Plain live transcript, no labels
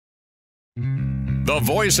The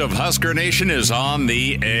voice of Husker Nation is on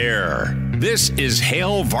the air. This is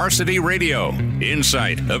Hail Varsity Radio.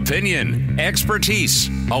 Insight, opinion, expertise,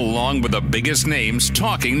 along with the biggest names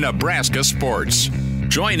talking Nebraska sports.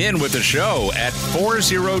 Join in with the show at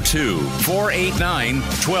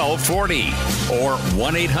 402-489-1240 or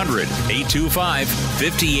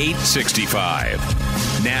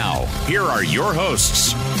 1-800-825-5865. Now, here are your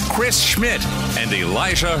hosts, Chris Schmidt and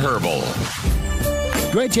Elijah Herbel.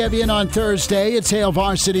 Great to have you in on Thursday. It's Hail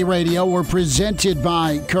Varsity Radio. We're presented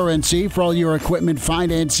by Currency. For all your equipment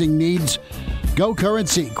financing needs, go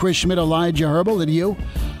Currency. Chris Schmidt, Elijah Herbel, and you.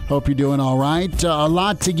 Hope you're doing all right. A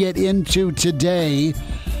lot to get into today.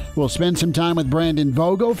 We'll spend some time with Brandon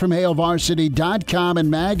Vogel from HailVarsity.com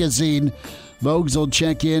and magazine. Vogues will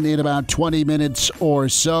check in about 20 minutes or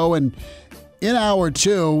so. And in hour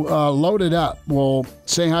two, loaded up. We'll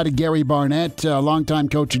say hi to Gary Barnett, longtime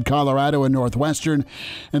coach in Colorado and Northwestern.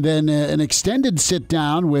 And then an extended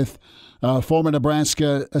sit-down with former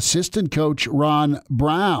Nebraska assistant coach Ron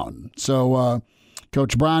Brown. So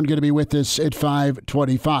Coach Brown going to be with us at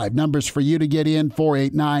 5:25. Numbers for you to get in,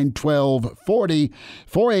 489-1240,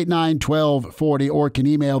 489-1240, or can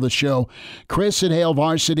email the show, Chris at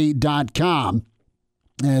HailVarsity.com.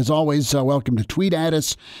 As always, welcome to tweet at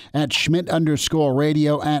us at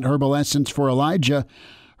Schmidt_radio, at Herbal Essence for Elijah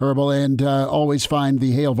Herbel, and always find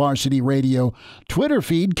the Hail Varsity Radio Twitter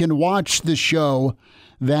feed. Can watch the show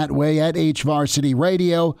that way at HVarsity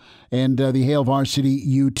Radio and the Hail Varsity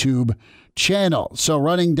YouTube channel. So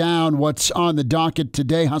running down what's on the docket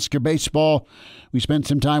today, Husker baseball. We spent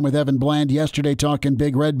some time with Evan Bland yesterday talking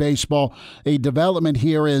Big Red baseball. A development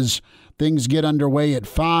here is things get underway at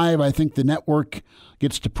 5. I think the network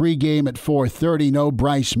gets to pregame at 4:30. No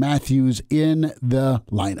Bryce Matthews in the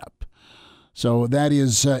lineup. So that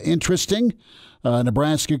is interesting.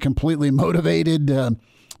 Nebraska completely motivated to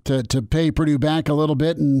pay Purdue back a little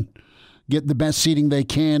bit and get the best seating they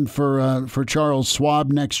can for Charles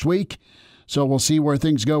Schwab next week. So we'll see where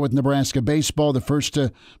things go with Nebraska baseball. The first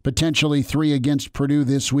potentially 3 against Purdue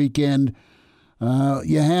this weekend.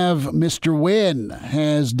 You have Mr. Wynn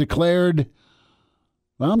has declared,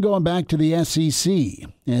 well, I'm going back to the SEC,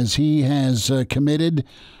 as he has committed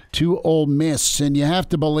to Ole Miss. And you have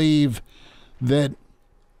to believe that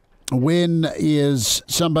Wynn is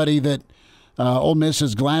somebody that Ole Miss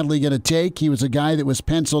is gladly going to take. He was a guy that was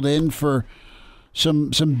penciled in for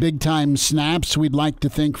some big-time snaps, we'd like to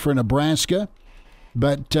think, for Nebraska.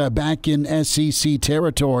 But back in SEC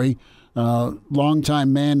territory,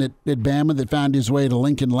 longtime man at Bama that found his way to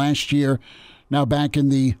Lincoln last year, now back in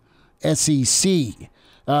the SEC.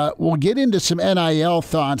 We'll get into some NIL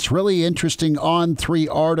thoughts. Really interesting On3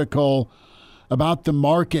 article about the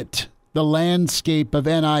market, the landscape of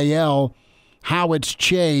NIL, how it's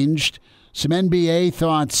changed. Some NBA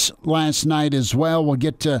thoughts last night as well. We'll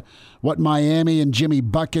get to what Miami and Jimmy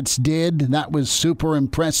Buckets did. That was super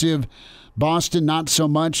impressive. Boston, not so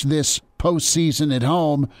much this postseason at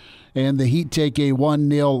home. And the Heat take a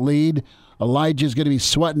 1-0 lead. Elijah's going to be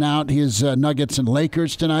sweating out his Nuggets and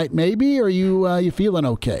Lakers tonight. Maybe, or you feeling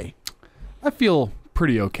okay? I feel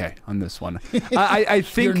pretty okay on this one. I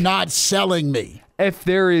think you're not selling me. If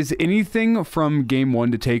there is anything from Game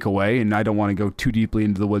 1 to take away, and I don't want to go too deeply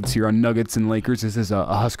into the woods here on Nuggets and Lakers, this is a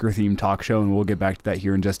Husker-themed talk show, and we'll get back to that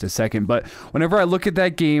here in just a second. But whenever I look at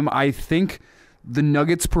that game, I think the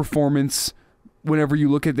Nuggets' performance, whenever you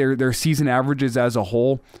look at their season averages as a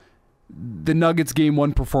whole, the Nuggets Game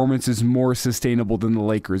 1 performance is more sustainable than the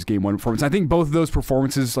Lakers Game 1 performance. I think both of those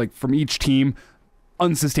performances, like from each team,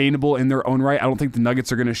 unsustainable in their own right. I don't think the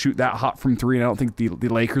Nuggets are going to shoot that hot from 3, and I don't think the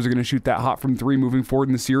Lakers are going to shoot that hot from 3 moving forward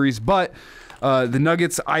in the series. But the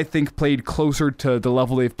Nuggets, I think, played closer to the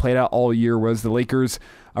level they've played at all year, whereas the Lakers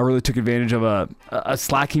really took advantage of a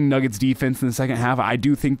slacking Nuggets defense in the second half. I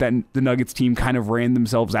do think that the Nuggets team kind of ran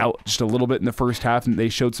themselves out just a little bit in the first half, and they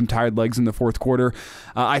showed some tired legs in the fourth quarter.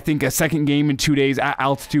 I think a second game in 2 days at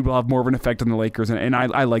altitude will have more of an effect on the Lakers, and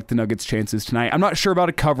I like the Nuggets' chances tonight. I'm not sure about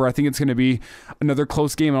a cover. I think it's going to be another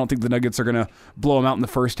close game. I don't think the Nuggets are going to blow them out in the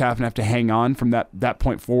first half and have to hang on from that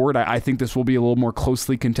point forward. I think this will be a little more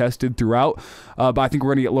closely contested throughout, but I think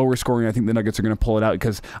we're going to get lower scoring. I think the Nuggets are going to pull it out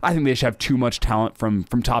because I think they just have too much talent from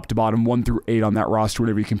top to bottom, 1 through 8 on that roster,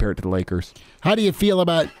 whenever you compare it to the Lakers. How do you feel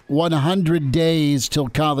about 100 days till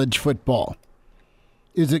college football?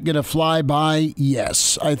 Is it going to fly by?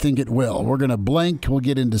 Yes, I think it will. We're going to blink. We'll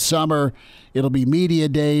get into summer. It'll be media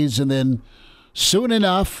days, and then soon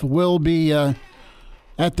enough, we'll be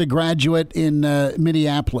at the Graduate in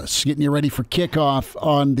Minneapolis, getting you ready for kickoff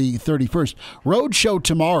on the 31st. Road show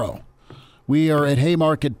tomorrow. We are at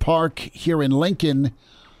Haymarket Park here in Lincoln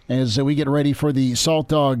as we get ready for the Salt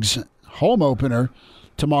Dogs home opener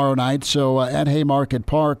tomorrow night. So at Haymarket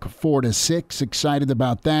Park, 4 to 6. Excited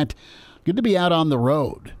about that. Good to be out on the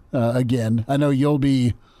road again. I know you'll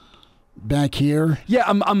be back here. Yeah,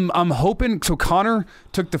 I'm hoping. So Connor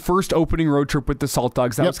took the first opening road trip with the Salt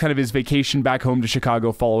Dogs. That was kind of his vacation back home to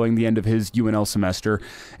Chicago following the end of his UNL semester.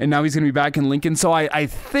 And now he's going to be back in Lincoln. So I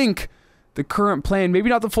think the current plan, maybe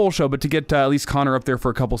not the full show, but to get at least Connor up there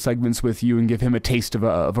for a couple segments with you and give him a taste of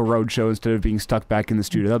a road show instead of being stuck back in the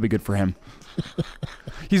studio. That'll be good for him.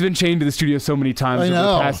 He's been chained to the studio so many times over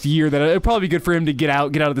the past year that it'll probably be good for him to get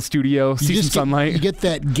out of the studio, see some sunlight. You get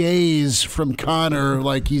that gaze from Connor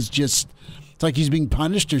like it's like he's being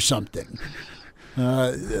punished or something.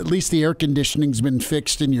 At least the air conditioning's been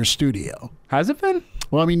fixed in your studio. Has it been?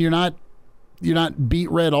 Well, I mean, you're not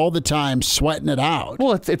beat red all the time, sweating it out.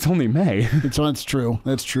 Well, it's only May. That's true.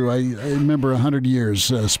 That's true. I remember 100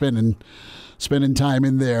 years spending time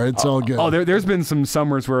in there. It's all good. Oh, there's been some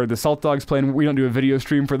summers where the Salt Dogs playing. We don't do a video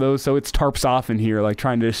stream for those, so it's tarps off in here, like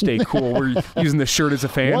trying to stay cool. We're using the shirt as a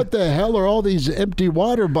fan. What the hell are all these empty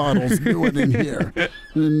water bottles doing in here?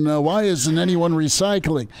 And why isn't anyone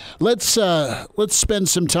recycling? Let's spend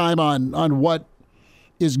some time on what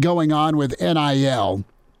is going on with NIL.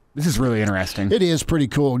 This is really interesting. It is pretty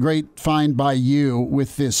cool. Great find by you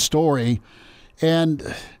with this story.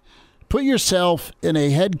 And put yourself in a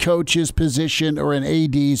head coach's position or an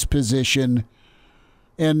AD's position,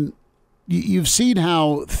 and you've seen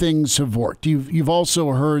how things have worked. You've also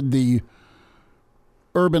heard the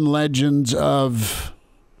urban legends of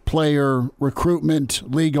player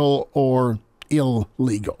recruitment, legal or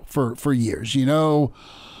illegal, for years. You know,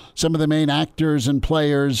 some of the main actors and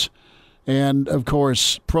players, and of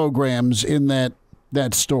course programs in that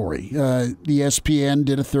story. The ESPN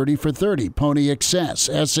did a 30 for 30, Pony Excess,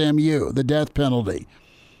 SMU, the death penalty.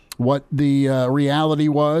 What the reality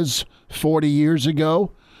was 40 years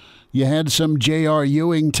ago, you had some J.R.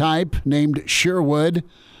 Ewing type named Sherwood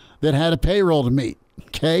that had a payroll to meet,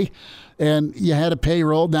 okay? And you had a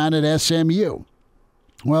payroll down at SMU.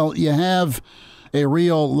 Well, you have a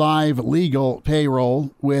real live legal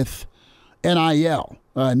payroll with NIL,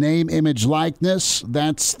 name, image, likeness.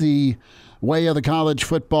 That's the way of the college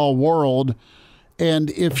football world. And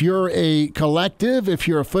if you're a collective, if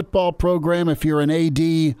you're a football program, if you're an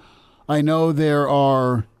AD, I know there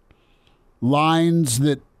are lines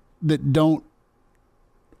that don't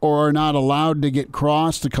or are not allowed to get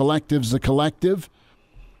crossed. The collective's the collective.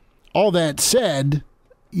 All that said,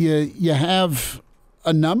 you have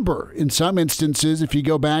a number in some instances, if you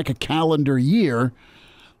go back a calendar year,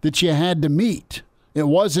 that you had to meet. It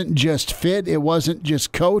wasn't just fit. It wasn't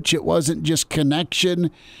just coach. It wasn't just connection.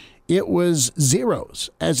 It was zeros,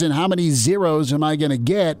 as in how many zeros am I going to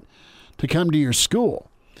get to come to your school?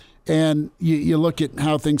 And you look at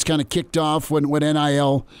how things kind of kicked off when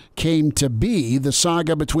NIL came to be, the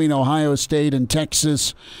saga between Ohio State and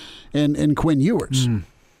Texas and Quinn Ewers.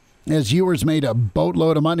 As Ewers made a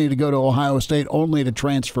boatload of money to go to Ohio State only to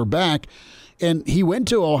transfer back. And he went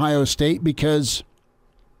to Ohio State because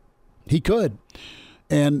he could.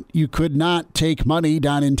 And you could not take money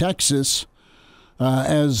down in Texas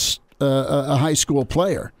as a high school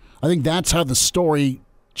player. I think that's how the story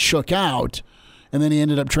shook out. And then he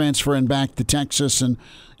ended up transferring back to Texas. And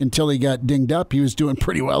until he got dinged up, he was doing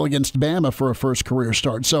pretty well against Bama for a first career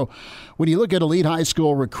start. So when you look at elite high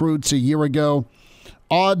school recruits a year ago,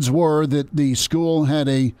 odds were that the school had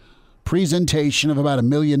a presentation of about $1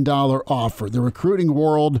 million offer. The recruiting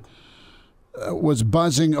world was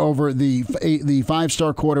buzzing over the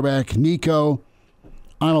five-star quarterback, Nico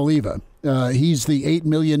Analiva. He's the $8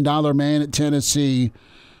 million man at Tennessee.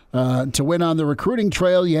 To win on the recruiting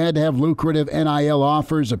trail, you had to have lucrative NIL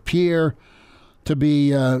offers appear to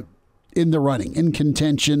be in the running, in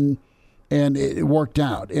contention, and it worked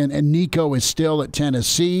out. And Nico is still at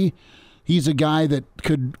Tennessee. He's a guy that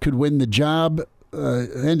could win the job.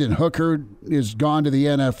 Hendon Hooker is gone to the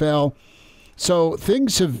NFL. So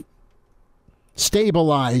things have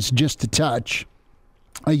stabilized just a touch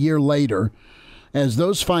a year later, as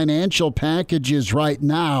those financial packages right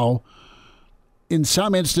now, in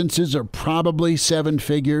some instances, are probably seven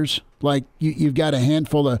figures. Like you've got a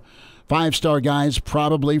handful of five-star guys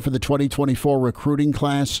probably for the 2024 recruiting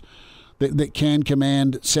class that can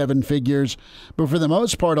command seven figures. But for the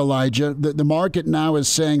most part, Elijah, the market now is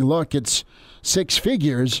saying, look, it's six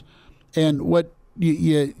figures. And what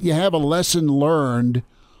you have a lesson learned,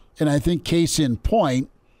 and I think case in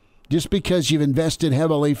point, just because you've invested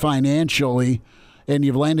heavily financially and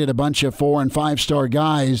you've landed a bunch of 4- and 5-star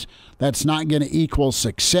guys, that's not going to equal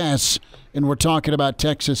success. And we're talking about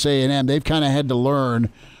Texas A&M. They've kind of had to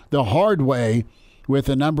learn the hard way with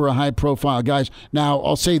a number of high-profile guys. Now,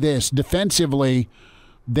 I'll say this. Defensively,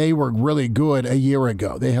 they were really good a year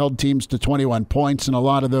ago. They held teams to 21 points, and a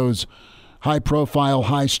lot of those high-profile,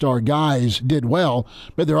 high-star guys did well,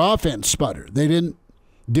 but their offense sputtered. They didn't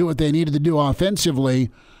do what they needed to do offensively,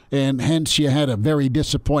 and hence you had a very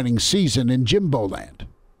disappointing season in Jimbo land.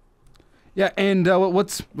 Yeah, and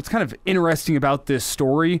what's kind of interesting about this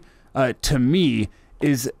story to me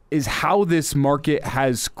is how this market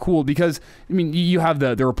has cooled, because I mean you have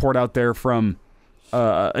the report out there from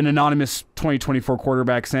an anonymous 2024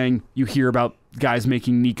 quarterback saying you hear about guys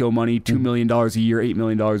making Nico money, $2 million a year, $8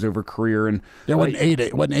 million over career, and it wasn't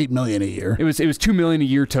 $8 million a year. It was $2 million a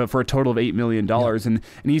year for a total of $8 million. Yeah. And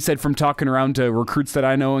he said, from talking around to recruits that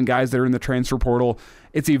I know and guys that are in the transfer portal,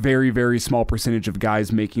 it's a very, very small percentage of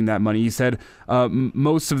guys making that money. He said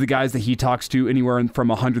most of the guys that he talks to, anywhere from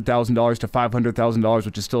 $100,000 to $500,000,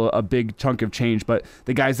 which is still a big chunk of change, but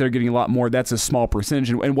the guys that are getting a lot more, that's a small percentage.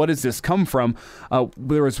 And what does this come from?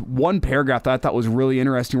 There was one paragraph that I thought was really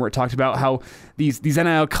interesting where it talked about how these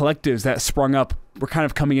NIL collectives that sprung up were kind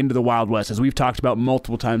of coming into the Wild West, as we've talked about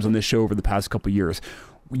multiple times on this show over the past couple of years.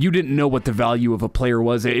 You didn't know what the value of a player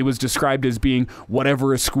was. It was described as being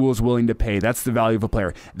whatever a school is willing to pay. That's the value of a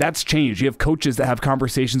player. That's changed. You have coaches that have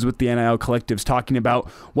conversations with the NIL collectives talking about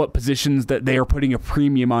what positions that they are putting a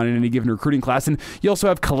premium on in any given recruiting class. And you also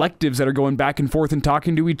have collectives that are going back and forth and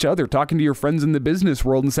talking to each other, talking to your friends in the business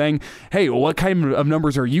world and saying, hey, well, what kind of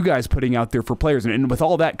numbers are you guys putting out there for players? And with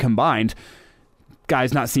all that combined,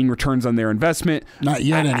 guys not seeing returns on their investment. Not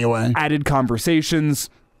yet, anyway. Added conversations.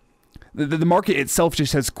 The market itself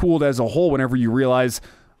just has cooled as a whole whenever you realize,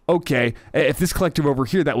 okay, if this collective over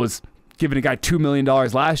here that was giving a guy $2 million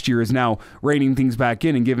last year is now reining things back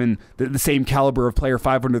in and giving the same caliber of player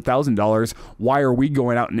 $500,000, why are we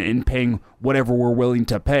going out and paying whatever we're willing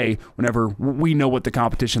to pay whenever we know what the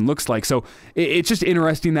competition looks like? So it's just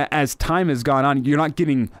interesting that as time has gone on, you're not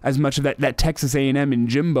getting as much of that Texas A&M and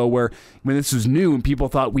Jimbo where when this was new and people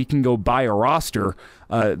thought we can go buy a roster,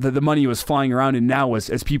 the money was flying around, and now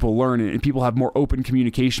as people learn and people have more open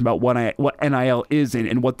communication about what NIL is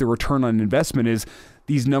and what the return on investment is,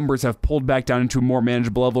 these numbers have pulled back down into a more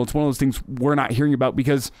manageable level. It's one of those things we're not hearing about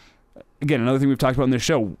because, again, another thing we've talked about in this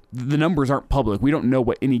show, the numbers aren't public. We don't know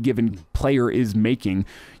what any given player is making.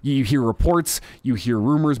 You hear reports, you hear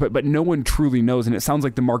rumors, but no one truly knows, and it sounds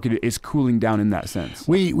like the market is cooling down in that sense.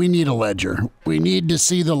 We need a ledger. We need to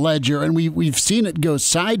see the ledger, and we've seen it go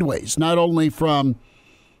sideways, not only from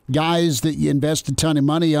guys that you invest a ton of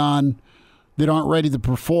money on that aren't ready to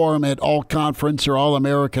perform at all-conference or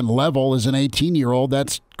all-American level as an 18-year-old.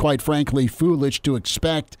 That's, quite frankly, foolish to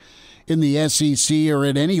expect in the SEC or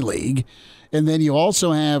in any league. And then you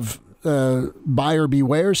also have buyer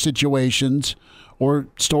beware situations or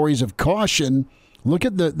stories of caution. Look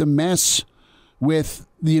at the mess with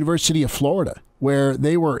the University of Florida, where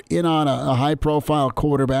they were in on a high-profile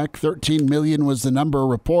quarterback. $13 million was the number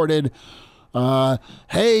reported.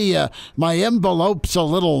 Hey, my envelope's a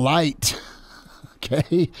little light.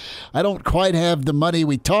 Okay, I don't quite have the money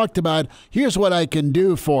we talked about. Here's what I can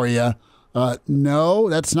do for you. No,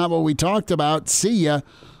 that's not what we talked about. See ya. I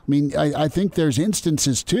mean, I think there's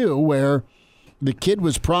instances, too, where the kid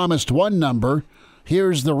was promised one number.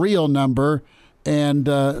 Here's the real number. And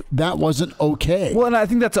that wasn't okay. Well, and I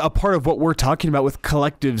think that's a part of what we're talking about with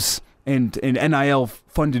collectives and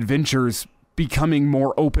NIL-funded ventures becoming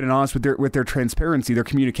more open and honest with their transparency, their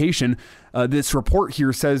communication. This report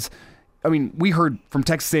here says, I mean, we heard from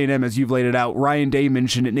Texas A&M, as you've laid it out. Ryan Day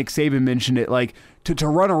mentioned it. Nick Saban mentioned it. Like, to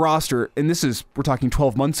run a roster, and we're talking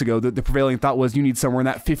 12 months ago, the prevailing thought was you need somewhere in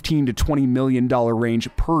that $15 to $20 million range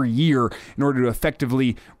per year in order to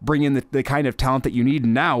effectively bring in the kind of talent that you need.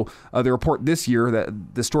 And now, the report this year,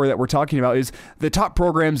 the story that we're talking about is the top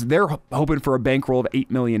programs, they're hoping for a bankroll of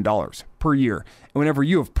 $8 million per year. And whenever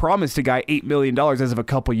you have promised a guy $8 million as of a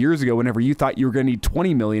couple years ago, whenever you thought you were going to need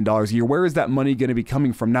 $20 million a year, where is that money going to be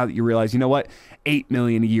coming from now that you realize, you know what, $8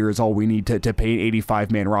 million a year is all we need to pay an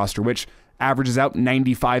 85-man roster, which averages out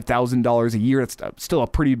 $95,000 a year. It's still a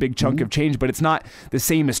pretty big chunk of change, but it's not the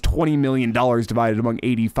same as $20 million divided among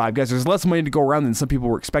 85 guys. There's less money to go around than some people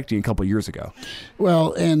were expecting a couple years ago.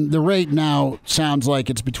 Well, and the rate now sounds like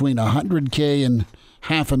it's between $100K and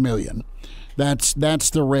 $500,000. That's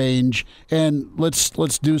the range. And let's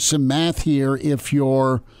do some math here. If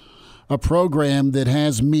you're a program that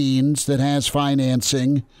has means, that has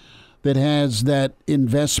financing, that has that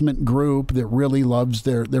investment group that really loves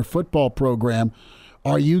their football program,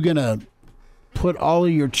 are you going to put all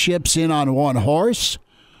of your chips in on one horse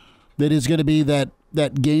that is going to be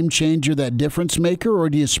that game changer, that difference maker, or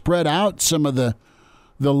do you spread out some of the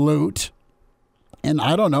loot and,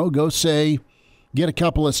 I don't know, go say get a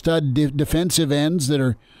couple of stud defensive ends that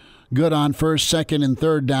are good on first, second, and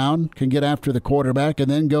third down, can get after the quarterback, and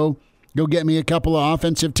then go get me a couple of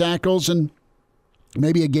offensive tackles and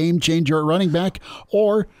maybe a game changer at running back,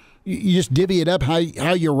 or you just divvy it up how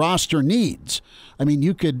your roster needs. I mean,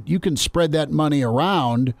 you can spread that money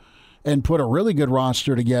around and put a really good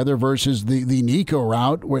roster together versus the Nico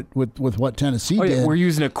route with what Tennessee did. We're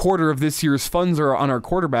using a quarter of this year's funds on our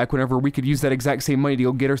quarterback whenever we could use that exact same money to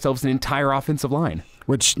go get ourselves an entire offensive line.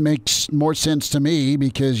 Which makes more sense to me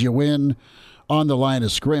because you win on the line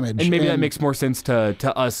of scrimmage. And maybe that makes more sense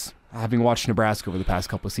to us having watched Nebraska over the past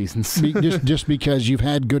couple of seasons. just because you've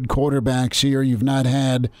had good quarterbacks here, you've not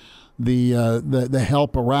had the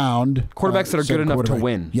help around. Quarterbacks that are good enough to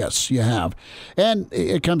win. Yes, you have. And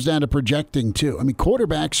it comes down to projecting, too. I mean,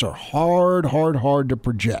 quarterbacks are hard to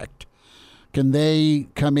project. Can they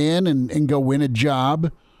come in and go win a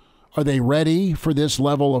job? Are they ready for this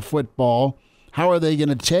level of football? How are they going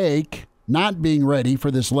to take not being ready for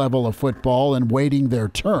this level of football and waiting their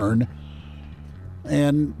turn?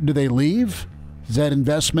 And do they leave? Does that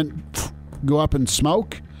investment go up in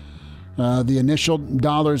smoke? The initial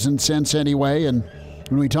dollars and cents anyway. And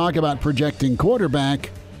when we talk about projecting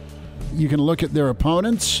quarterback, you can look at their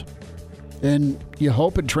opponents and you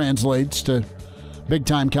hope it translates to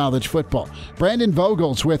big-time college football. Brandon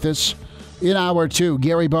Vogel's with us in Hour 2.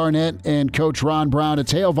 Gary Barnett and Coach Ron Brown.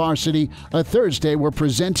 It's Hail Varsity, a Thursday. We're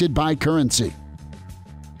presented by Currency.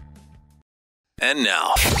 And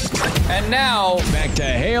now, back to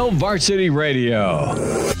Hail Varsity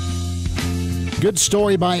Radio. Good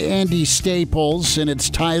story by Andy Staples, and it's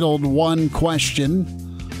titled One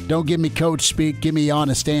Question. Don't give me coach speak, give me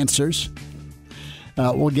honest answers.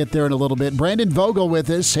 We'll get there in a little bit. Brandon Vogel with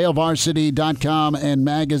us, HailVarsity.com and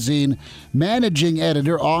magazine managing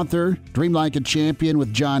editor, author, Dream Like a Champion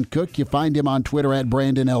with John Cook. You find him on Twitter at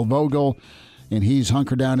Brandon L. Vogel, and he's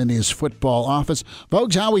hunkered down in his football office.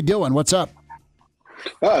 Vogues, how we doing? What's up?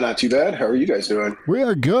 Not too bad. How are you guys doing? We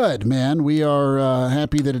are good, man. We are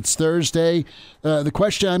happy that it's Thursday. The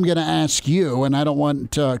question I'm going to ask you, and I don't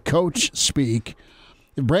want coach speak,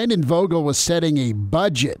 if Brandon Vogel was setting a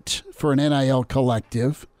budget for an NIL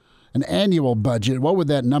collective, an annual budget, what would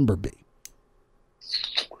that number be?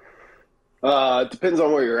 It depends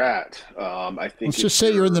on where you're at. I think. Let's just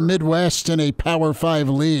say you're in the Midwest in a Power 5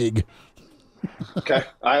 league. Okay,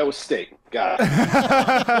 Iowa State. Got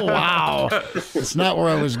it. Wow. That's not where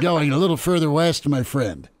I was going. A little further west, my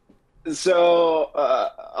friend. So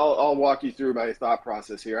I'll walk you through my thought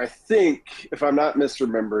process here. I think, if I'm not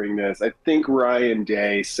misremembering this, I think Ryan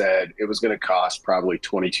Day said it was going to cost probably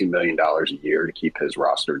 $22 million a year to keep his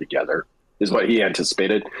roster together, is what he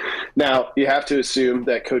anticipated. Now, you have to assume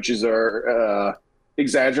that coaches are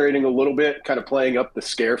exaggerating a little bit, kind of playing up the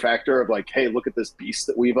scare factor of like, hey, look at this beast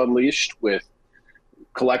that we've unleashed with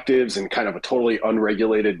collectives and kind of a totally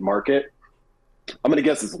unregulated market. I'm going to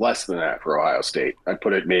guess it's less than that for Ohio State. I'd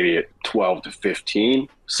put it maybe at 12 to 15.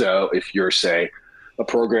 So if you're, say, a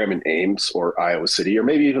program in Ames or Iowa City or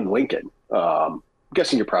maybe even Lincoln, I'm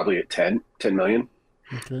guessing you're probably at 10 million.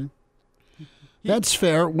 Okay. That's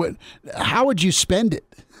fair. How would you spend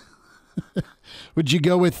it? Would you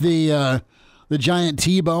go with the giant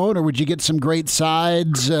T-bone, or would you get some great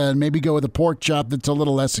sides and maybe go with a pork chop that's a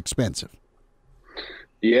little less expensive?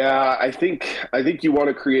 Yeah, I think you want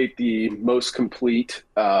to create the most complete,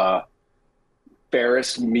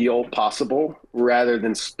 fairest meal possible, rather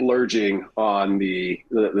than splurging on the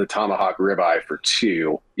tomahawk ribeye for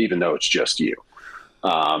two, even though it's just you.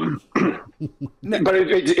 But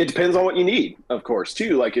it depends on what you need, of course,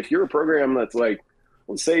 too. Like if you're a program that's like,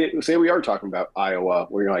 let's say we are talking about Iowa,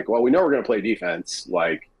 where you're like, well, we know we're going to play defense,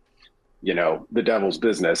 like, you know, the devil's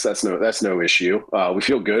business. That's no issue. We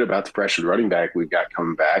feel good about the pressured running back we've got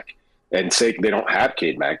coming back, and say they don't have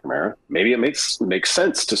Cade McNamara. Maybe it makes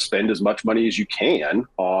sense to spend as much money as you can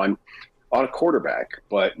on a quarterback.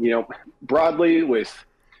 But, you know, broadly with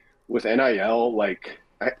NIL, like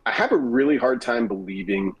I have a really hard time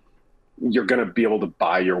believing you're going to be able to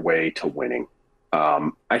buy your way to winning.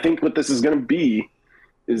 I think what this is going to be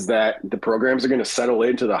is that the programs are going to settle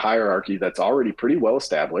into the hierarchy that's already pretty well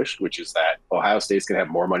established, which is that Ohio State's going to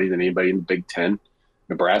have more money than anybody in the Big Ten.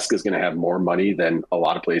 Nebraska is going to have more money than a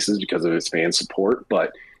lot of places because of its fan support.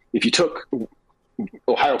 But if you took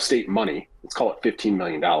Ohio State money, let's call it $15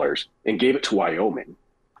 million, and gave it to Wyoming,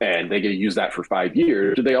 and they get to use that for 5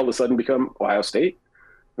 years, do they all of a sudden become Ohio State?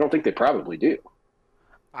 I don't think they probably do.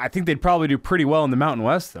 I think they'd probably do pretty well in the Mountain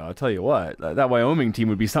West, though. I'll tell you what, that Wyoming team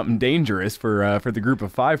would be something dangerous for the Group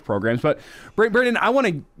of Five programs. But Brandon, I want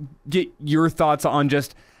to get your thoughts on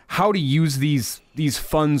just how to use these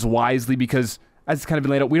funds wisely, because as it's kind of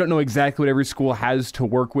been laid out, we don't know exactly what every school has to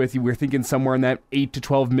work with. We're thinking somewhere in that $8 to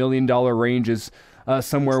 $12 million range is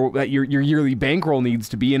somewhere that your yearly bankroll needs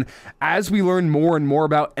to be. And as we learn more and more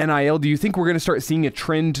about NIL, do you think we're going to start seeing a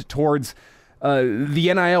trend towards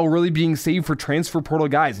the NIL really being saved for transfer portal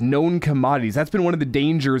guys, known commodities? That's been one of the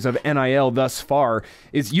dangers of NIL thus far,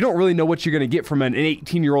 is you don't really know what you're going to get from an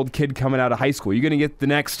 18-year-old kid coming out of high school. You're going to get the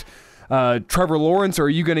next Trevor Lawrence, or are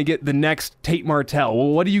you going to get the next Tate Martell? Well,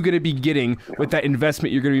 what are you going to be getting with that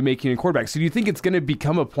investment you're going to be making in quarterback? So do you think it's going to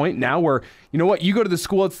become a point now where, you know what, you go to the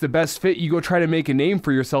school that's the best fit, you go try to make a name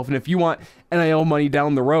for yourself, and if you want NIL money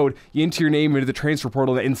down the road, you enter your name into the transfer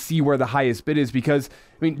portal and see where the highest bid is? Because,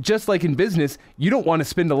 I mean, just like in business, you don't want to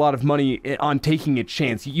spend a lot of money on taking a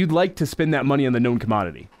chance. You'd like to spend that money on the known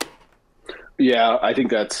commodity. Yeah, I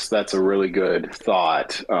think that's a really good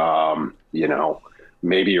thought.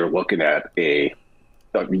 Maybe you're looking at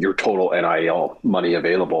your total NIL money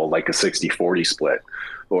available, like a 60-40 split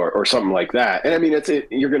or something like that. And I mean,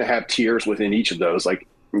 you're going to have tiers within each of those. Like,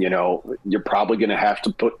 you're probably going to have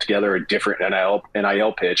to put together a different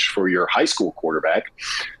NIL pitch for your high school quarterback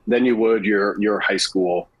than you would your high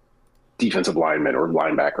school defensive lineman or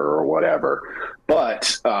linebacker or whatever.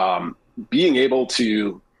 But being able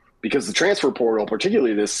to, because the transfer portal,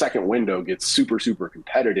 particularly this second window, gets super, super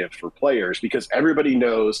competitive for players because everybody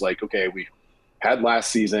knows, like, okay, we had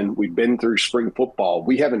last season, we've been through spring football,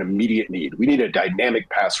 we have an immediate need. We need a dynamic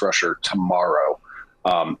pass rusher tomorrow.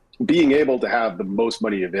 Being able to have the most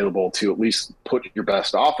money available to at least put your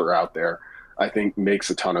best offer out there, I think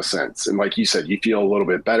makes a ton of sense. And like you said, you feel a little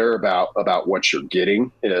bit better about what you're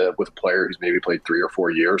getting with a player who's maybe played 3 or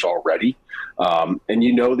 4 years already. And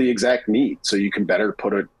you know the exact need, so you can better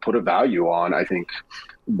put a value on, I think,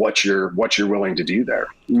 what you're willing to do there.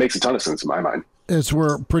 It makes a ton of sense in my mind. As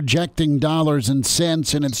we're projecting dollars and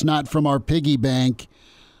cents, and it's not from our piggy bank,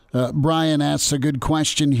 Brian asks a good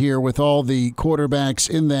question here. With all the quarterbacks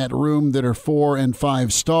in that room that are 4 and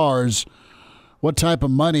 5 stars, what type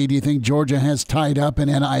of money do you think Georgia has tied up in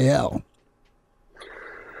NIL?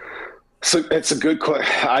 So it's a good question.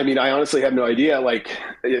 I mean, I honestly have no idea. Like,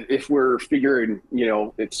 if we're figuring,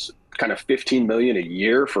 it's kind of $15 million a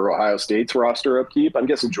year for Ohio State's roster upkeep, I'm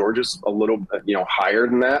guessing Georgia's a little, higher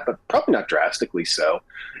than that, but probably not drastically so.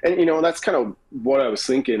 And, that's kind of what I was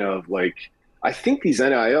thinking of. Like, I think these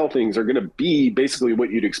NIL things are going to be basically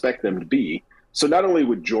what you'd expect them to be. So not only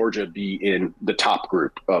would Georgia be in the top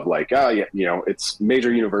group of like, it's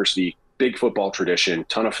major university, big football tradition,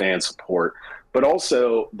 ton of fan support, but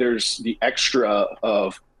also there's the extra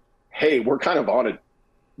of, hey, we're kind of on a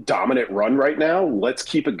dominant run right now. Let's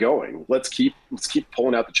keep it going. Let's keep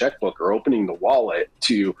pulling out the checkbook or opening the wallet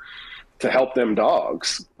to help them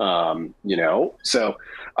dogs. So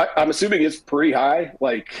I'm assuming it's pretty high.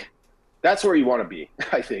 Like, that's where you want to be,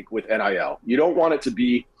 I think, with NIL. You don't want it to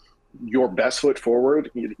be your best foot forward.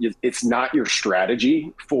 It's not your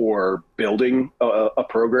strategy for building a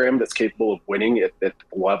program that's capable of winning at the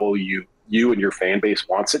level you and your fan base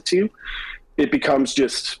wants it to. It becomes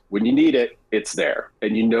just, when you need it, it's there.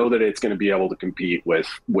 And you know that it's going to be able to compete with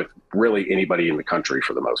really anybody in the country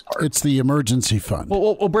for the most part. It's the emergency fund.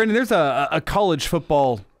 Well, Brandon, there's a college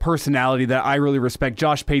football personality that I really respect.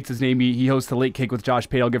 Josh Pate's his name. He hosts the Late Kick with Josh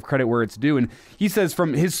Pate. I'll give credit where it's due. And he says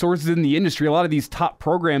from his sources in the industry, a lot of these top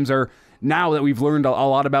programs are, now that we've learned a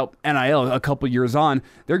lot about NIL a couple years on,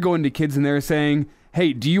 they're going to kids and they're saying,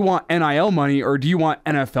 hey, do you want NIL money or do you want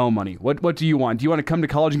NFL money? What do you want? Do you want to come to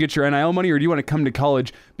college and get your NIL money, or do you want to come to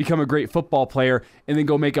college, become a great football player, and then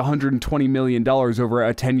go make $120 million over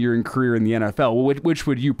a 10-year career in the NFL? Which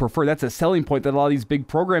would you prefer? That's a selling point that a lot of these big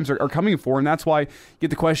programs are coming for, and that's why you get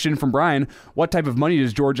the question from Brian, what type of money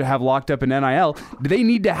does Georgia have locked up in NIL? Do they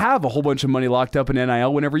need to have a whole bunch of money locked up in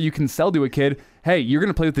NIL whenever you can sell to a kid, hey, you're going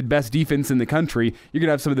to play with the best defense in the country, you're going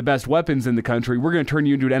to have some of the best weapons in the country, we're going to turn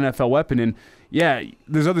you into an NFL weapon, and yeah,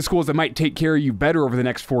 there's other schools that might take care of you better over the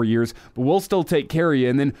next 4 years, but we'll still take care of you,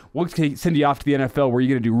 and then we'll send you off to the NFL where you're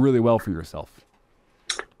going to do really well for yourself.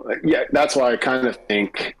 Yeah, that's why I kind of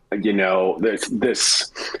think,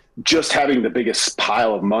 this just having the biggest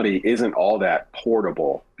pile of money isn't all that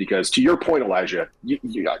portable, because to your point, Elijah, I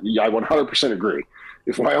 100% agree.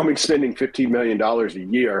 If Wyoming's spending $15 million a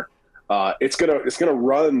year, it's gonna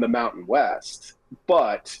run the Mountain West,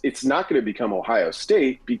 but it's not going to become Ohio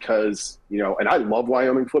State because, and I love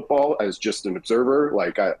Wyoming football as just an observer,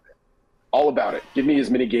 all about it. Give me as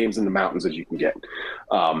many games in the mountains as you can get.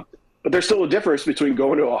 But there's still a difference between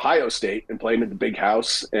going to Ohio State and playing in the Big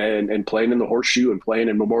House and playing in the Horseshoe and playing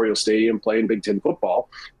in Memorial Stadium, playing Big Ten football,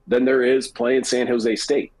 than there is playing San Jose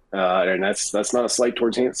State. And that's not a slight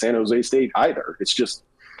towards San Jose State either. It's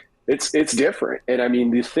it's different. And I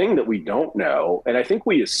mean, the thing that we don't know, and I think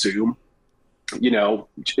we assume,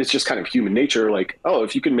 it's just kind of human nature. Like, oh,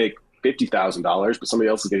 if you can make $50,000, but somebody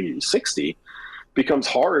else is going to give you 60, becomes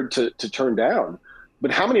hard to turn down.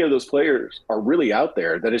 But how many of those players are really out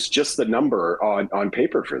there that it's just the number on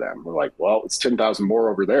paper for them? We're like, well, it's 10,000 more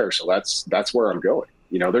over there, so that's where I'm going.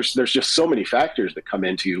 There's just so many factors that come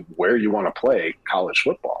into where you want to play college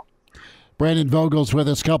football. Brandon Vogel's with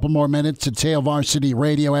us. A couple more minutes. It's Hail Varsity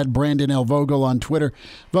Radio at Brandon L. Vogel on Twitter.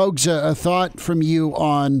 Vogues, a thought from you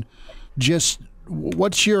on just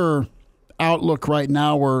what's your outlook right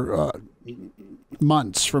now? We're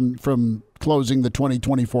months from closing the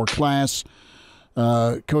 2024 class.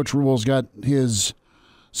 Coach Rhule's got his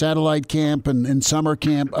satellite camp and summer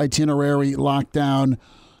camp itinerary locked down.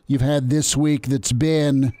 You've had this week that's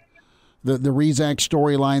been the Rezac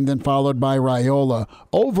storyline, then followed by Raiola.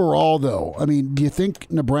 Overall, though, I mean, do you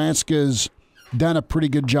think Nebraska's done a pretty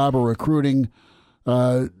good job of recruiting,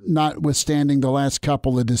 notwithstanding the last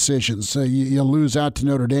couple of decisions? So you lose out to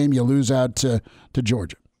Notre Dame, you lose out to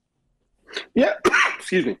Georgia. Yeah,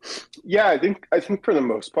 excuse me. Yeah, I think for the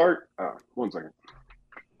most part. One second.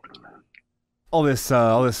 All this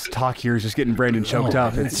talk here is just getting Brandon choked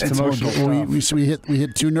up. It's emotional. We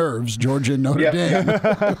hit two nerves, Georgia and Notre Dame.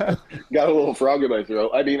 Got a little frog in my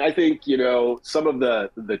throat. I mean, I think some of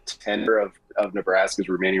the tenor of Nebraska's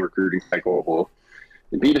remaining recruiting cycle will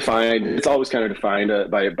be defined. It's always kind of defined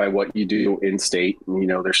by what you do in state.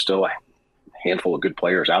 There's still a handful of good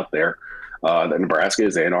players out there that Nebraska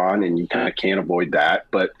is in on, and you kind of can't avoid that.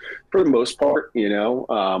 But for the most part,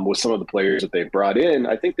 with some of the players that they've brought in,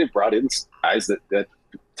 I think they've brought in guys that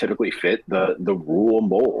typically fit the Rhule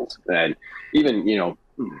mold. And even,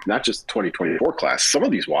 not just the 2024 class, some of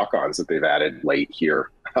these walk-ons that they've added late here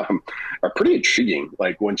are pretty intriguing,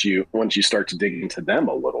 like once you start to dig into them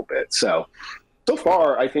a little bit. So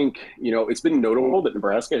far, I think, it's been notable that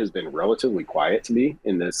Nebraska has been relatively quiet to me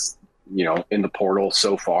in this, in the portal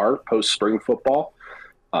so far post spring football.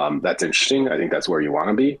 That's interesting. I think that's where you want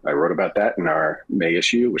to be. I wrote about that in our May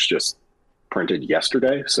issue, which just printed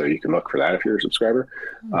yesterday. So you can look for that if you're a subscriber.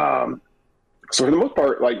 So for the most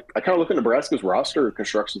part, like, I kind of look at Nebraska's roster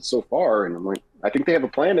construction so far, and I'm like, I think they have a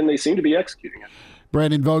plan and they seem to be executing it.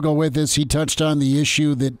 Brandon Vogel with us. He touched on the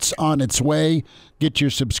issue that's on its way. Get your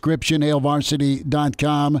subscription,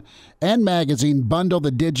 hailvarsity.com and magazine. Bundle the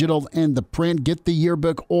digital and the print. Get the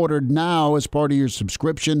yearbook ordered now as part of your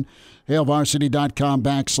subscription.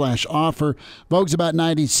 hailvarsity.com/offer. Vogue's about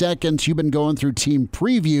 90 seconds. You've been going through team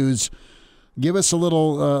previews. Give us a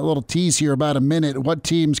little tease here, about a minute. What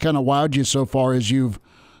teams kind of wowed you so far as you've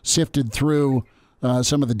sifted through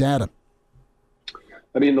some of the data?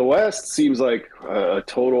 I mean, the West seems like a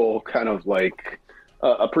total kind of like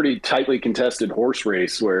a pretty tightly contested horse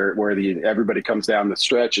race where everybody comes down the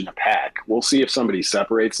stretch in a pack. We'll see if somebody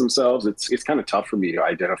separates themselves. It's kind of tough for me to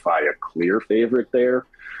identify a clear favorite there.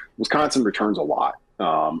 Wisconsin returns a lot,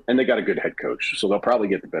 and they got a good head coach, so they'll probably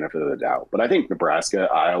get the benefit of the doubt. But I think Nebraska,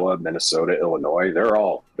 Iowa, Minnesota, Illinois, they're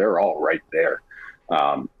all right there.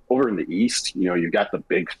 Over in the East, you've got the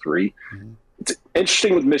big three. Mm-hmm. It's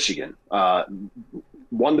interesting with Michigan.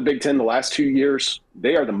 Won the Big Ten the last 2 years.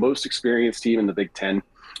 They are the most experienced team in the Big Ten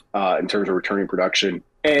in terms of returning production,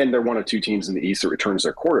 and they're one of two teams in the East that returns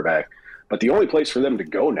their quarterback. But the only place for them to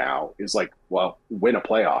go now is win a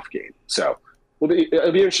playoff game. So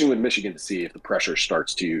it'll be interesting with Michigan to see if the pressure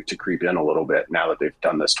starts to creep in a little bit now that they've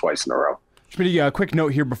done this twice in a row. Schmidt, a quick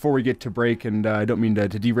note here before we get to break, and I don't mean to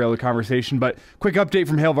derail the conversation, but quick update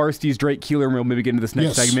from Hail Varsity's Drake Keeler, and we'll maybe get into this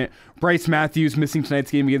next segment. Bryce Matthews missing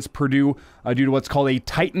tonight's game against Purdue due to what's called a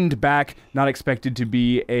tightened back. Not expected to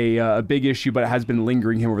be a big issue, but it has been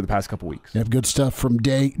lingering him over the past couple weeks. You have good stuff from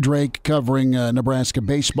Drake covering Nebraska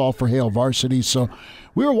baseball for Hail Varsity. So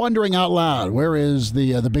we were wondering out loud, where is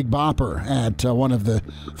the Big Bopper at one of the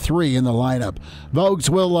three in the lineup? Vogues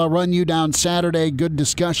will run you down Saturday. Good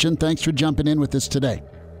discussion. Thanks for jumping in with us today.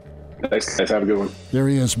 Thanks, guys. Have a good one. There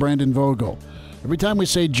he is, Brandon Vogel. Every time we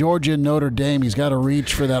say Georgia and Notre Dame, he's got to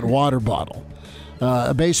reach for that water bottle.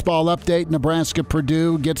 A baseball update,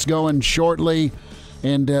 Nebraska-Purdue gets going shortly.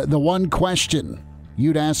 And the one question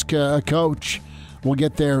you'd ask a coach, we'll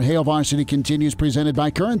get there. Hail Varsity continues, presented by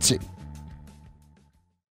Currency.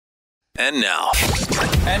 And now,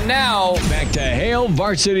 back to Hail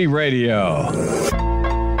Varsity Radio.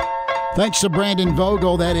 Thanks to Brandon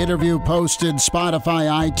Vogel. That interview posted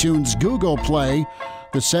Spotify, iTunes, Google Play,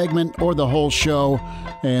 the segment or the whole show.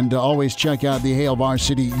 And always check out the Hail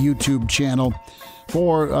Varsity YouTube channel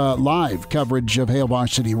for live coverage of Hail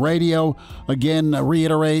Varsity Radio. Again,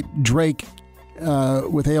 reiterate Drake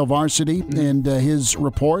with Hail Varsity and his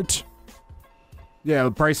report. Yeah,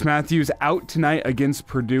 Bryce Matthews out tonight against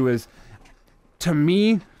Purdue is, to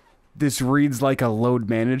me, this reads like a load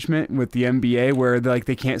management with the NBA where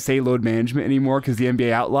they can't say load management anymore because the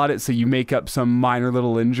NBA outlawed it, so you make up some minor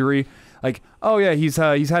little injury. Like, oh yeah, he's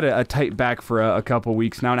had a tight back for a couple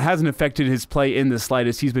weeks now, and it hasn't affected his play in the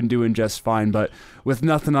slightest. He's been doing just fine, but with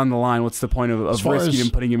nothing on the line, what's the point of risking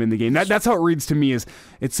him, putting him in the game? That's how it reads to me. Is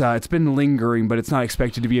it's been lingering, but it's not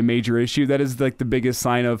expected to be a major issue. That is like the biggest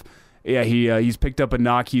sign of, yeah, he's picked up a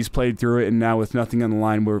knock, he's played through it, and now with nothing on the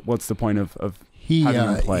line, what's the point of having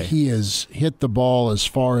him play? He has hit the ball as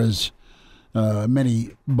far as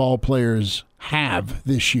many ball players have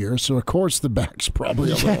this year, so of course the back's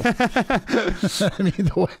probably a little. I mean,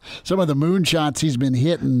 some of the moonshots he's been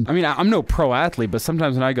hitting. I mean, I'm no pro athlete, but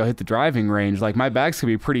sometimes when I go hit the driving range, like my back's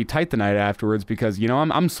gonna be pretty tight the night afterwards because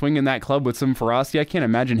I'm swinging that club with some ferocity. I can't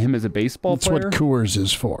imagine him as a baseball player. That's what Coors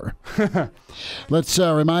is for. Let's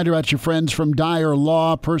remind you about your friends from Dyer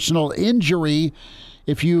Law Personal Injury.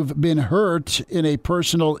 If you've been hurt in a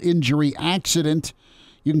personal injury accident,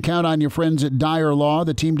 you can count on your friends at Dyer Law,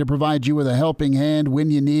 the team to provide you with a helping hand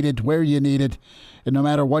when you need it, where you need it. And no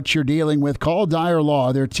matter what you're dealing with, call Dyer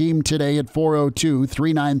Law, their team today at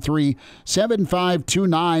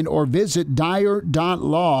 402-393-7529 or visit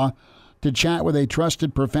dyer.law to chat with a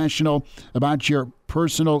trusted professional about your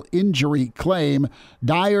personal injury claim.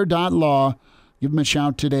 Dyer.law. Give them a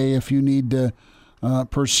shout today if you need to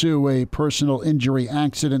pursue a personal injury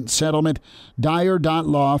accident settlement.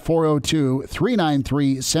 Dyer.law,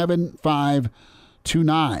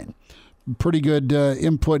 402-393-7529. Pretty good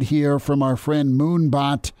input here from our friend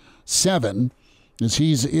Moonbot7 as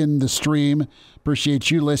he's in the stream.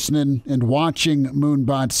 Appreciate you listening and watching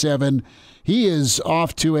Moonbot7. He is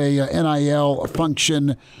off to a NIL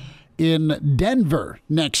function in Denver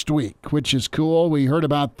next week, which is cool. We heard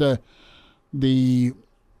about the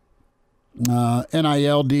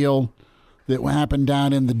NIL deal that happened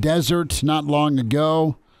down in the desert not long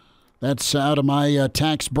ago. That's out of my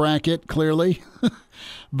tax bracket, clearly.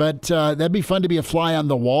 But that'd be fun to be a fly on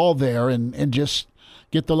the wall there and just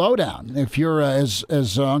get the lowdown. If you're, as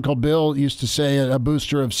Uncle Bill used to say, a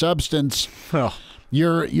booster of substance,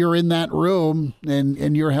 you're in that room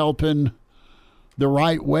and you're helping the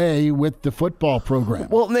right way with the football program.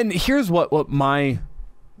 Well, then here's what my,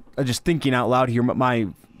 just thinking out loud here,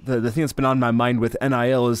 the thing that's been on my mind with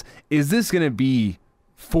NIL is this going to be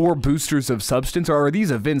for boosters of substance, or are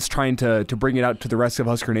these events trying to bring it out to the rest of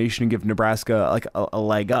Husker Nation and give Nebraska like a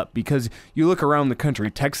leg up? Because you look around the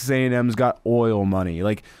country, Texas A&M's got oil money,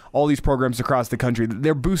 like all these programs across the country,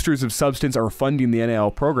 their boosters of substance are funding the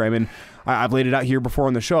NIL program. And I've laid it out here before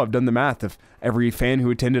on the show. I've done the math. If every fan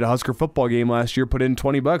who attended a Husker football game last year put in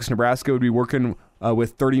 $20, Nebraska would be working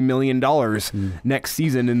with $30 million next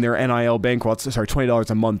season in their NIL bankroll. Sorry,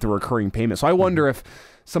 $20 a month, the recurring payment. So I wonder if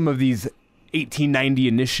some of these 1890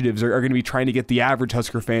 initiatives are going to be trying to get the average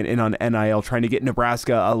Husker fan in on NIL, trying to get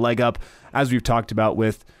Nebraska a leg up, as we've talked about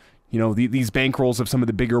with, these bankrolls of some of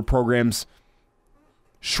the bigger programs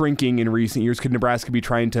shrinking in recent years. Could Nebraska be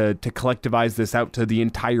trying to collectivize this out to the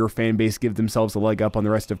entire fan base, give themselves a leg up on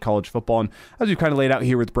the rest of college football? And as we've kind of laid out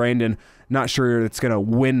here with Brandon, not sure it's going to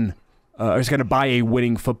win, or it's going to buy a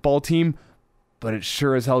winning football team, but it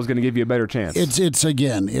sure as hell is going to give you a better chance. It's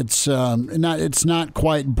not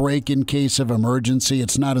quite break in case of emergency.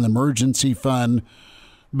 It's not an emergency fund,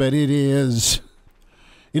 but it is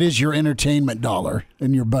your entertainment dollar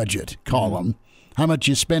in your budget column. How much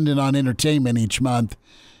you spending on entertainment each month,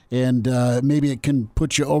 and maybe it can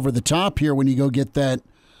put you over the top here when you go get that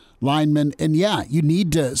lineman. And yeah, you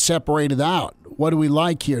need to separate it out. What do we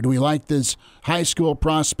like here? Do we like this high school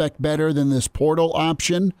prospect better than this portal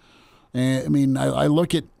option? I mean, I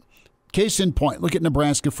look at, case in point, look at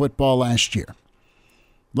Nebraska football last year.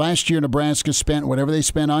 Last year, Nebraska spent whatever they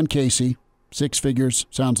spent on Casey, 6 figures,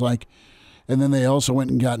 sounds like, and then they also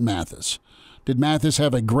went and got Mathis. Did Mathis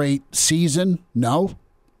have a great season? No.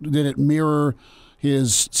 Did it mirror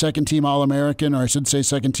his second-team All-American, or I should say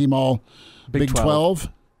second-team All-Big 12?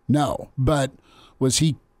 No. But was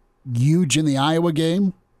he huge in the Iowa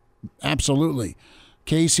game? Absolutely.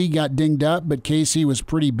 Casey got dinged up, but Casey was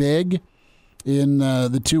pretty big in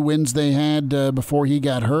the 2 wins they had before he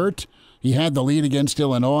got hurt. He had the lead against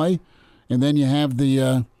Illinois, and then you have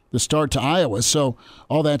the start to Iowa. So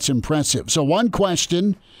all that's impressive. So one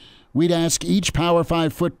question we'd ask each Power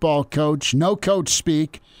 5 football coach, no coach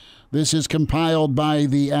speak. This is compiled by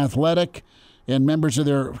The Athletic and members of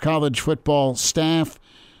their college football staff.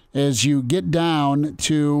 As you get down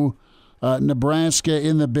to Nebraska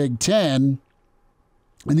in the Big Ten,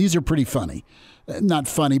 and these are pretty funny. Not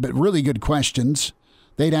funny, but really good questions.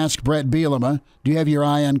 They'd ask Brett Bielema, do you have your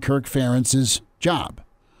eye on Kirk Ferentz's job?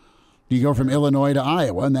 Do you go from Illinois to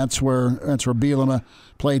Iowa? And that's where Bielema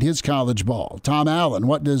played his college ball. Tom Allen,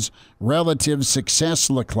 what does relative success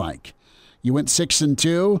look like? You went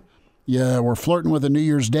 6-2. You were flirting with a New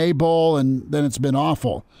Year's Day bowl, and then it's been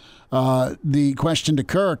awful. The question to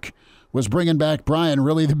Kirk, was bringing back Brian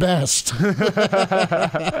really the best?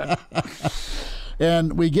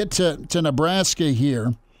 And we get to Nebraska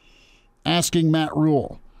here, asking Matt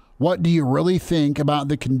Rhule, what do you really think about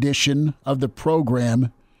the condition of the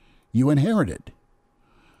program you inherited?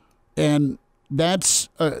 And that's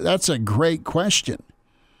a great question.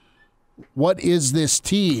 What is this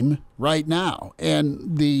team right now?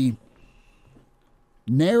 And the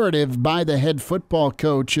narrative by the head football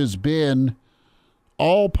coach has been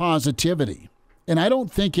all positivity. And I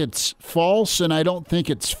don't think it's false, and I don't think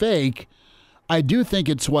it's fake. I do think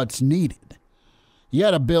it's what's needed. You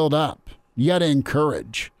got to build up. You got to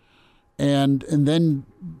encourage. And then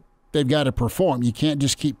they've got to perform. You can't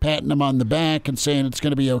just keep patting them on the back and saying it's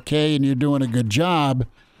going to be okay and you're doing a good job,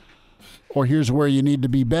 or here's where you need to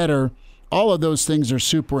be better. All of those things are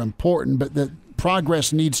super important, but the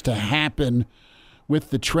progress needs to happen with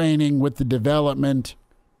the training, with the development,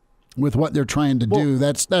 with what they're trying to do.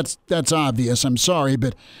 That's obvious. I'm sorry,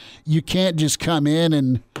 but you can't just come in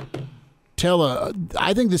and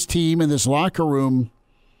I think this team and this locker room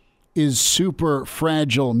is super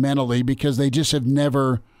fragile mentally because they just they've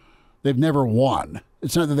never won.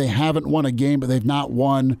 It's not that they haven't won a game, but they've not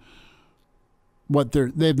won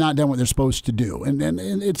they've not done what they're supposed to do. And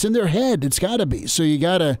it's in their head. It's got to be. So you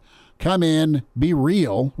got to come in, be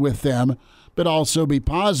real with them, but also be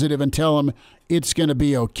positive and tell them it's going to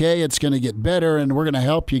be okay, it's going to get better, and we're going to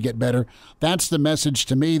help you get better. That's the message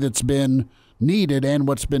to me that's been needed and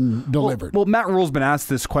what's been delivered. Well, Matt Rhule's been asked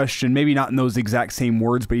this question, maybe not in those exact same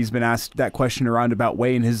words, but he's been asked that question a roundabout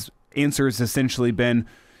way, and his answer has essentially been,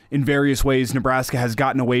 in various ways, Nebraska has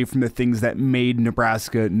gotten away from the things that made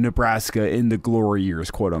Nebraska in the glory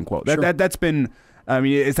years, quote unquote. Sure. That's been, I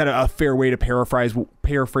mean, is that a fair way to paraphrase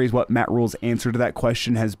what Matt Rhule's answer to that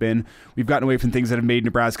question has been? We've gotten away from things that have made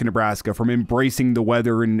Nebraska, from embracing the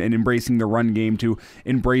weather and embracing the run game to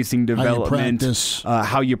embracing development,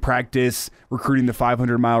 how you practice, recruiting the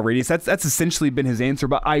 500-mile radius. That's essentially been his answer.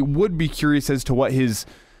 But I would be curious as to what his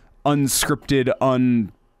unscripted,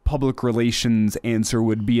 public relations answer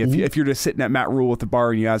would be if you're just sitting at Matt Rhule at the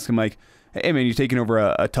bar and you ask him, like, hey, man, you're taking over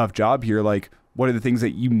a tough job here. Like, what are the things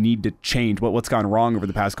that you need to change? What's gone wrong over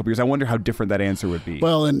the past couple years? I wonder how different that answer would be.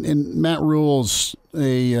 Well, and Matt Rhule's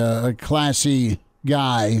a classy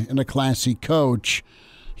guy and a classy coach.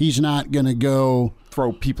 He's not going to go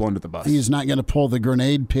throw people under the bus. He's not going to pull the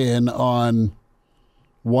grenade pin on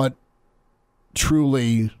what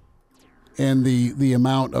truly and the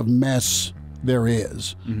amount of mess there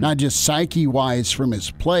is. Mm-hmm. Not just psyche-wise from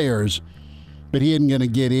his players, but he isn't going to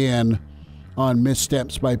get in on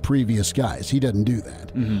missteps by previous guys. He doesn't do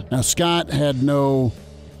that. Mm-hmm. Now, Scott had no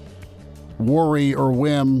worry or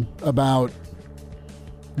whim about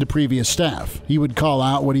the previous staff. He would call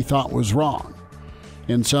out what he thought was wrong.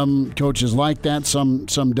 And some coaches like that, some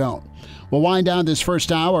don't. We'll wind down this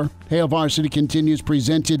first hour. Hail Varsity continues,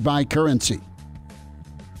 presented by Currency.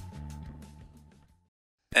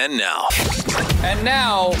 And now,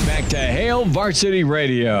 back to Hail Varsity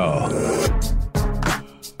Radio.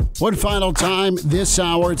 One final time this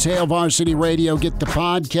hour, it's Hail Varsity Radio. Get the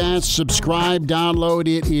podcast, subscribe, download.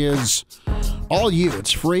 It is all you.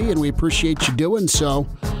 It's free, and we appreciate you doing so.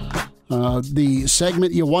 The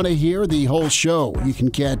segment you want to hear, the whole show, you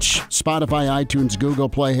can catch Spotify, iTunes, Google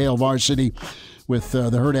Play, Hail Varsity with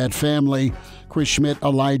the Hurrdat family, Chris Schmidt,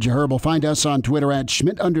 Elijah Herbel. Find us on Twitter at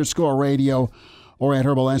Schmidt_radio. Or at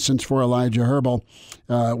Herbal Essence for Elijah Herbel,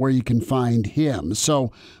 where you can find him.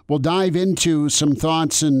 So we'll dive into some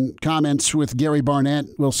thoughts and comments with Gary Barnett.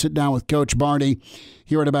 We'll sit down with Coach Barney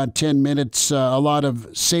here in about 10 minutes. A lot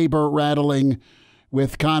of saber rattling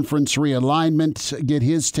with conference realignment. Get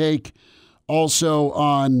his take also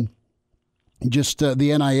on just the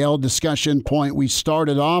NIL discussion point. We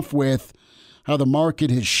started off with how the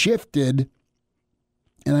market has shifted.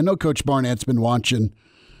 And I know Coach Barnett's been watching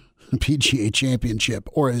PGA Championship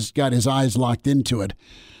or has got his eyes locked into it.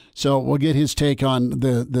 So we'll get his take on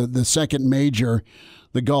the second major,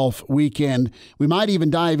 the golf weekend. We might even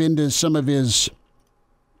dive into some of his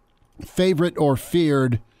favorite or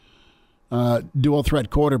feared dual threat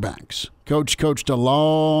quarterbacks. Coach coached a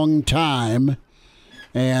long time,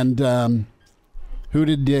 and who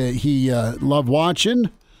did he love watching?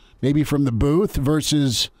 Maybe from the booth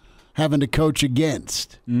versus having to coach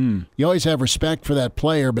against. You always have respect for that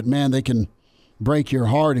player, but man, they can break your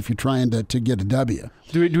heart if you're trying to get a W.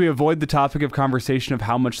 Do we avoid the topic of conversation of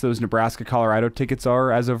how much those Nebraska-Colorado tickets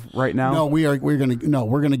are as of right now? No, we're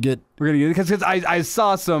gonna get because I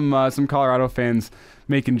saw some Colorado fans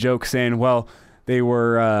making jokes saying, well, they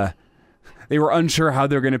were unsure how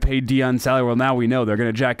they're going to pay Deion's salary. Well, now we know they're going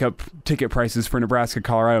to jack up ticket prices for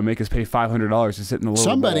Nebraska-Colorado, make us pay $500 to sit in the lower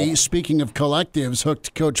Somebody, bowl. Speaking of collectives,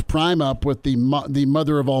 hooked Coach Prime up with the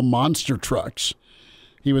mother of all monster trucks.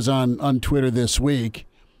 He was on Twitter this week,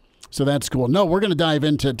 so that's cool. No, we're going to dive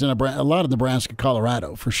into a lot of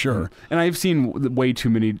Nebraska-Colorado for sure. And I've seen way too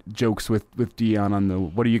many jokes with Deion on the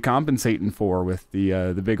what are you compensating for with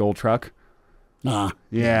the big old truck. Nah.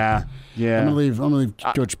 Yeah. I'm gonna leave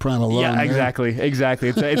Coach Prime alone. Yeah, exactly.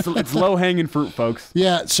 It's low hanging fruit, folks.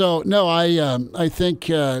 Yeah. So no, I think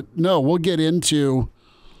we'll get into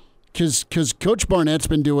because Coach Barnett's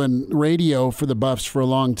been doing radio for the Buffs for a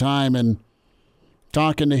long time, and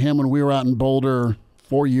talking to him when we were out in Boulder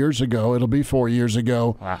 4 years ago. It'll be 4 years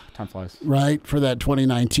ago. Wow, time flies. Right, for that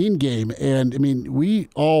 2019 game. And, I mean, we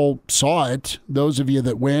all saw it. Those of you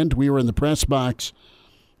that went, we were in the press box.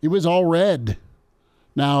 It was all red.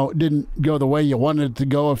 Now, it didn't go the way you wanted it to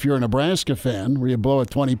go if you're a Nebraska fan, where you blow a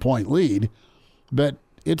 20-point lead. But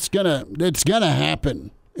it's gonna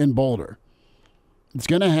happen in Boulder. It's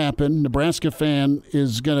going to happen. Nebraska fan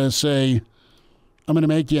is going to say, I'm going to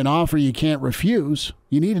make you an offer you can't refuse.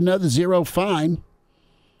 You need another 0 fine.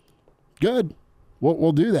 Good.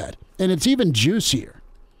 We'll do that. And it's even juicier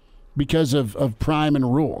because of Prime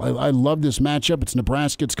and Rhule. I love this matchup. It's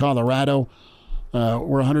Nebraska. It's Colorado.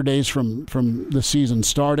 We're 100 days from the season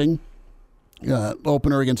starting.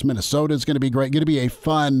 Opener against Minnesota is going to be great. Going to be a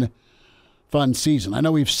fun season. I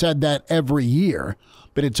know we've said that every year,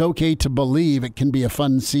 but it's okay to believe it can be a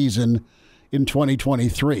fun season in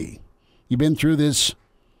 2023. You've been through this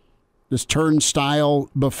turnstile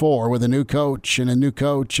before with a new coach and a new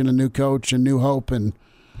coach and a new coach and new hope, and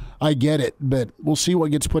I get it, but we'll see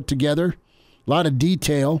what gets put together. A lot of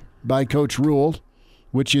detail by Coach Rhule,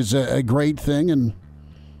 which is a great thing, and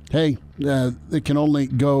hey, it can only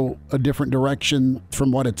go a different direction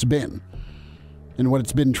from what it's been and what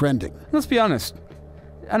it's been trending. Let's be honest.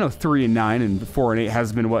 I know 3-9 and 4-8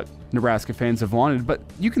 has been what Nebraska fans have wanted, but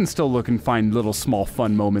you can still look and find little small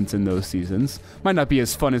fun moments in those seasons. Might not be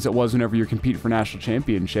as fun as it was whenever you're competing for national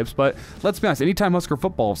championships, but let's be honest, anytime Husker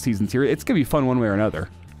football season's here, it's going to be fun one way or another.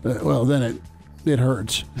 Well, then it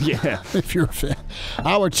hurts. Yeah. If you're a fan.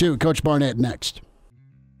 Hour 2, Coach Barnett next.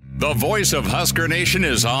 The voice of Husker Nation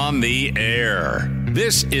is on the air.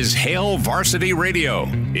 This is Hail Varsity Radio.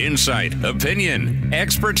 Insight, opinion,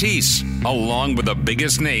 expertise, along with the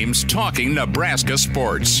biggest names talking Nebraska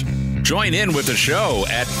sports. Join in with the show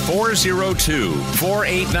at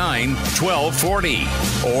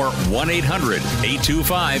 402-489-1240 or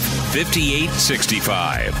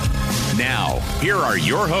 1-800-825-5865. Now, here are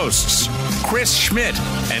your hosts, Chris Schmidt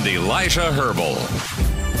and Elijah Herbel.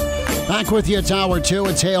 Back with you, it's Hour 2.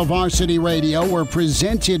 It's Hail Varsity Radio. We're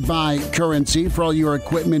presented by Currency. For all your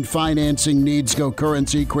equipment financing needs, go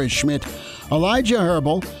Currency. Chris Schmidt, Elijah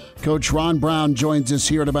Herbel. Coach Ron Brown joins us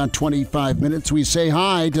here in about 25 minutes. We say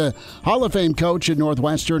hi to Hall of Fame coach at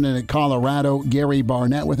Northwestern and at Colorado, Gary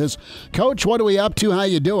Barnett, with us. Coach, what are we up to? How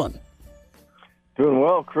you doing? Doing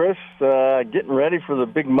well, Chris. Getting ready for the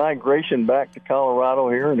big migration back to Colorado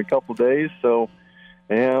here in a couple days. So,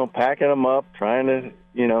 packing them up, trying to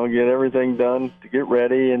get everything done to get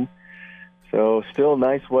ready. And so still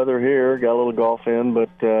nice weather here. Got a little golf in, but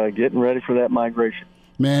getting ready for that migration.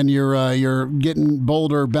 Man, you're getting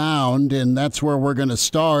Boulder bound, and that's where we're going to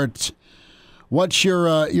start. What's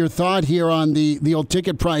your thought here on the old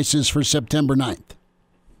ticket prices for September 9th?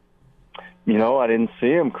 I didn't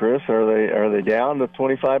see them, Chris. Are they down to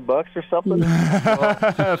 $25 or something?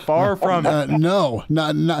 Far from no,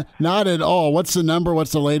 not at all. What's the number?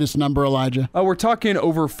 What's the latest number, Elijah? We're talking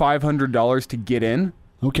over $500 to get in.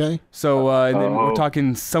 Okay. So and then we're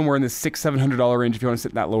talking somewhere in the $600-700 range if you want to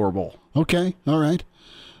sit in that lower bowl. Okay. All right.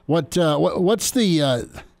 What's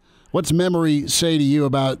memory say to you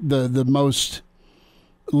about the most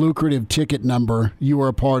lucrative ticket number you were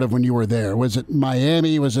a part of when you were there? Was it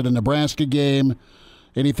Miami? Was it a Nebraska game?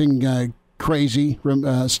 Anything crazy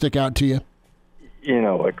stick out to you? You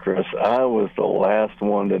know what, Chris? I was the last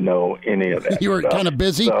one to know any of that. You were kind of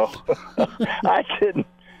busy? So I didn't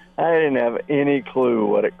have any clue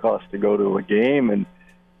what it cost to go to a game, and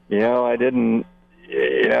I didn't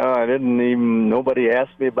even. Nobody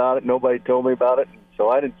asked me about it. Nobody told me about it, so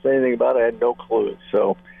I didn't say anything about it. I had no clue.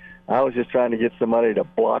 So I was just trying to get somebody to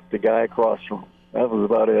block the guy across from him. That was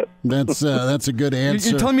about it. That's a good answer.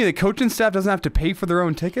 You're telling me the coaching staff doesn't have to pay for their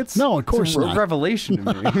own tickets? No, of course it's a not. Revelation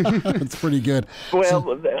to me. That's pretty good.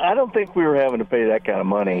 Well, I don't think we were having to pay that kind of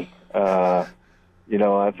money. I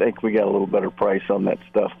think we got a little better price on that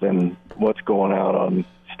stuff than what's going out on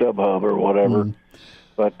StubHub or whatever.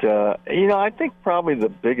 But, I think probably the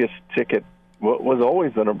biggest ticket was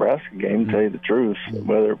always the Nebraska game, to tell you the truth.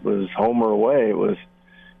 Whether it was home or away,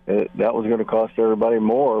 that was going to cost everybody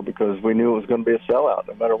more because we knew it was going to be a sellout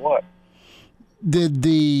no matter what. Did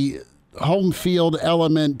the home field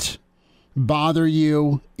element bother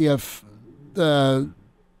you if the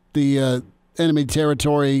enemy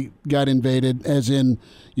territory got invaded, as in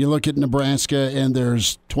you look at Nebraska and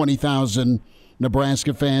there's 20,000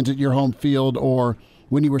 Nebraska fans at your home field, or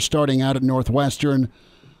when you were starting out at Northwestern,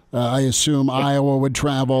 I assume Iowa would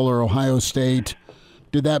travel or Ohio State.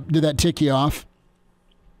 Did that tick you off?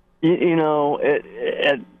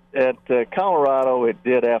 At Colorado, it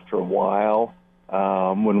did after a while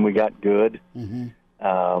when we got good. When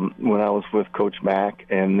I was with Coach Mack,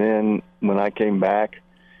 and then when I came back,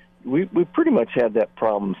 we pretty much had that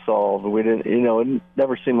problem solved. We didn't, it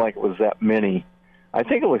never seemed like it was that many. I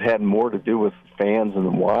think it had more to do with fans and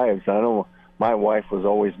the wives. I know my wife was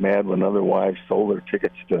always mad when other wives sold their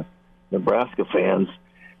tickets to Nebraska fans.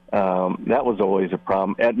 That was always a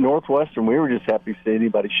problem. At Northwestern, we were just happy to see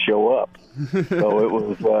anybody show up. So it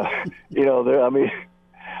was,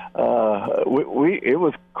 it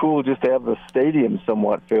was cool just to have the stadium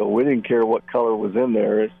somewhat filled. We didn't care what color was in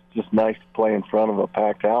there. It's just nice to play in front of a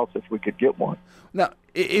packed house if we could get one. Now,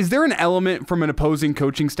 is there an element from an opposing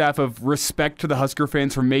coaching staff of respect to the Husker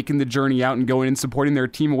fans for making the journey out and going and supporting their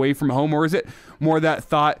team away from home? Or is it more that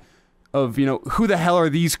thought of, who the hell are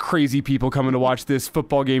these crazy people coming to watch this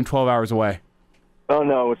football game 12 hours away? Oh,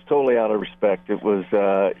 no, it's totally out of respect. It was,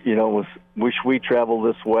 wish we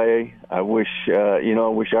traveled this way. I wish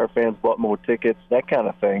our fans bought more tickets, that kind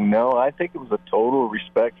of thing. No, I think it was a total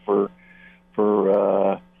respect for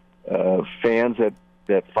fans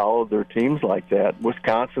that followed their teams like that.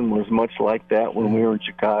 Wisconsin was much like that when we were in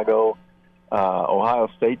Chicago. Ohio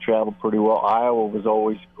State traveled pretty well. Iowa was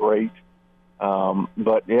always great.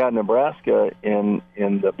 But yeah, Nebraska in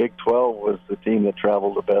the Big 12 was the team that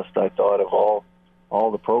traveled the best, I thought, of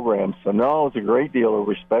all the programs. So no, it was a great deal of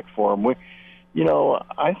respect for them.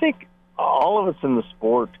 I think all of us in the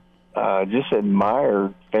sport just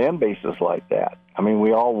admired fan bases like that. I mean,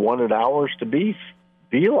 we all wanted ours to be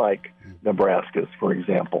like Nebraska's, for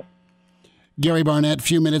example. Gary Barnett,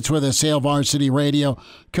 few minutes with us, Hail Varsity Radio.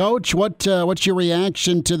 Coach, what's your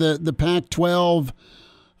reaction to the Pac-12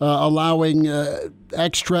 allowing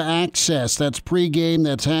extra access? That's pregame,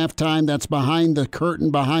 that's halftime, that's behind the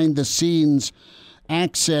curtain, behind the scenes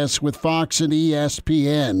access with Fox and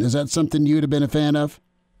ESPN. Is that something you'd have been a fan of?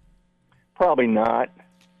 Probably not.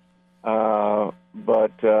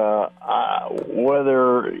 But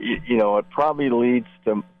whether, it probably leads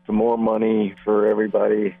to more money for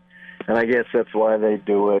everybody. And I guess that's why they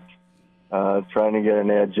do it, trying to get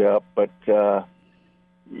an edge up. But, and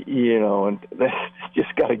they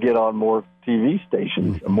just got to get on more TV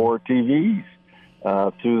stations, more TVs,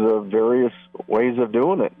 through the various ways of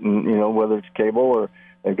doing it. And, whether it's cable or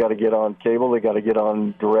they've got to get on cable, they got to get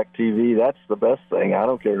on direct TV. That's the best thing. I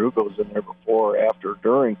don't care who goes in there before, after,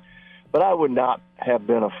 during. But I would not have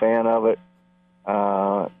been a fan of it.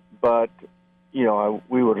 But,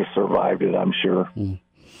 we would have survived it, I'm sure.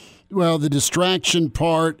 Well, the distraction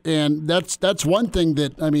part, and that's one thing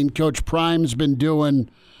that, Coach Prime's been doing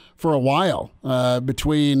for a while,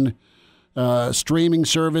 between streaming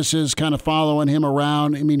services kind of following him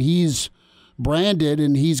around. He's branded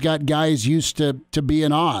and he's got guys used to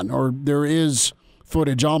being on, or there is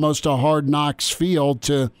footage, almost a Hard Knocks feel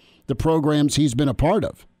to the programs he's been a part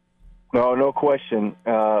of. No question.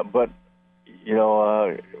 But,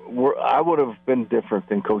 I would have been different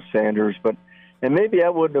than Coach Sanders, and maybe I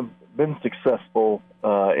wouldn't have been successful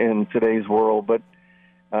in today's world, but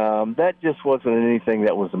that just wasn't anything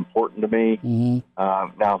that was important to me.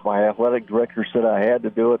 Now, if my athletic director said I had to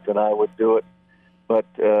do it, then I would do it. But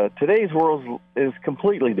today's world is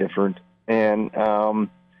completely different, and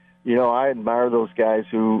I admire those guys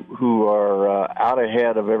who are out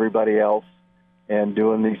ahead of everybody else and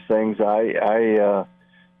doing these things. I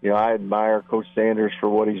admire Coach Sanders for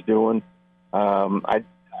what he's doing. I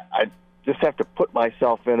just have to put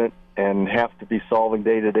myself in it and have to be solving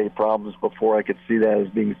day-to-day problems before I could see that as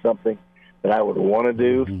being something that I would want to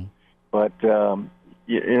do. But,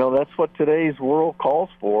 that's what today's world calls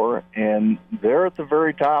for, and they're at the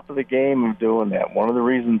very top of the game of doing that. One of the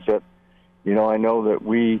reasons that, I know that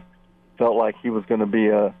we felt like he was going to be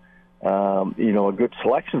a a good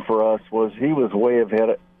selection for us was he was way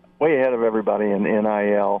ahead of everybody in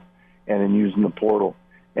NIL and in using the portal.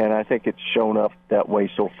 And I think it's shown up that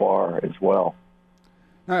way so far as well.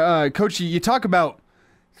 Coach, you talk about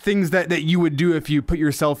things that you would do if you put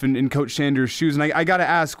yourself in Coach Sanders' shoes. And I got to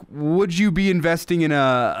ask, would you be investing in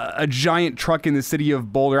a giant truck in the city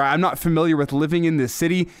of Boulder? I'm not familiar with living in this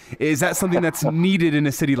city. Is that something that's needed in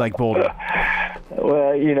a city like Boulder?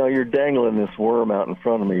 Well, you're dangling this worm out in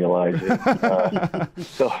front of me, Elijah.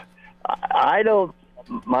 So I don't,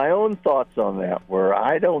 my own thoughts on that were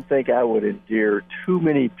I don't think I would endear too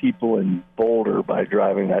many people in Boulder by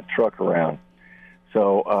driving that truck around.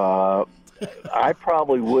 So I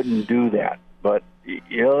probably wouldn't do that, but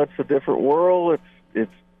it's a different world.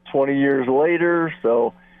 It's 20 years later,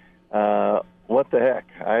 so what the heck?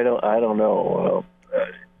 I don't know.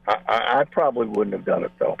 I probably wouldn't have done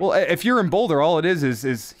it though. Well, if you're in Boulder, all it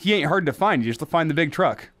is he ain't hard to find. You just find the big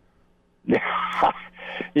truck.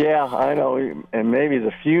 Yeah, I know, and maybe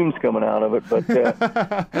the fumes coming out of it, but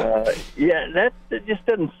that just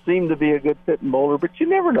doesn't seem to be a good fit in Boulder. But you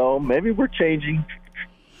never know. Maybe we're changing.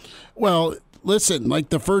 Well, listen, like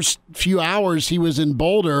the first few hours he was in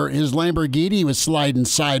Boulder, his Lamborghini was sliding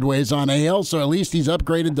sideways on a hill, so at least he's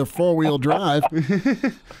upgraded to four-wheel drive.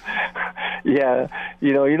 Yeah,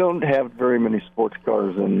 you don't have very many sports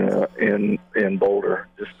cars in Boulder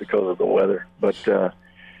just because of the weather, but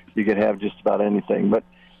you can have just about anything. But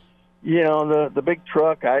the big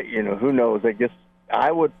truck, who knows? I guess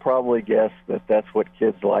I would probably guess that that's what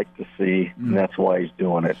kids like to see, and that's why he's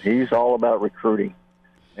doing it. He's all about recruiting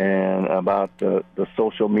and about the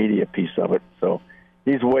social media piece of it. So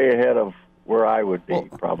he's way ahead of where I would be,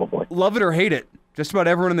 probably. Love it or hate it, just about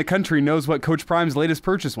everyone in the country knows what Coach Prime's latest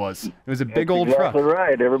purchase was. It was a big old truck. Exactly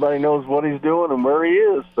right. Everybody knows what he's doing and where he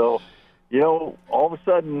is. So, all of a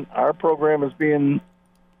sudden our program is being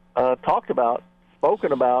talked about,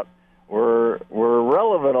 spoken about. We're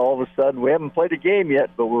relevant all of a sudden. We haven't played a game yet,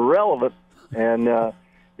 but we're relevant, and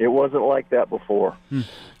it wasn't like that before.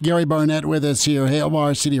 Gary Barnett with us here, Hail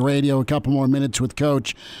Varsity Radio. A couple more minutes with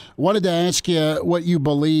Coach. Wanted to ask you what you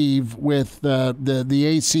believe with the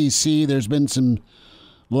ACC. There's been some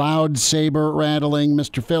loud saber rattling.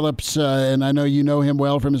 Mr. Phillips, and I know you know him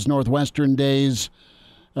well from his Northwestern days,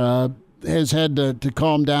 has had to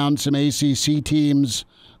calm down some ACC teams.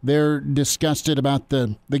 They're disgusted about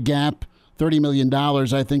the gap. $30 million,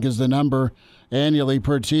 I think, is the number annually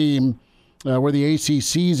per team, where the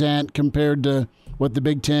ACC's at compared to what the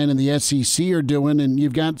Big Ten and the SEC are doing. And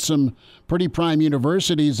you've got some pretty prime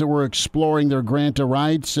universities that were exploring their grant of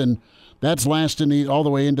rights, and that's lasting all the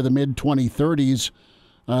way into the mid-2030s.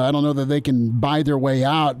 I don't know that they can buy their way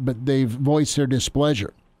out, but they've voiced their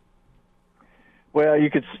displeasure. Well,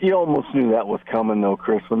 you almost knew that was coming, though,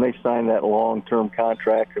 Chris. When they signed that long-term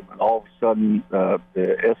contract, and all of a sudden the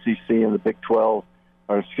SEC and the Big 12,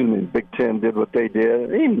 the Big 10 did what they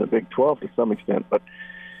did, even the Big 12 to some extent. But,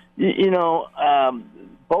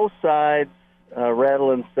 both sides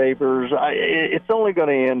rattling sabers. It's only going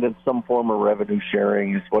to end in some form of revenue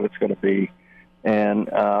sharing is what it's going to be. And,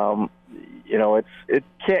 it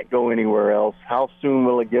can't go anywhere else. How soon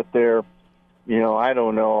will it get there? I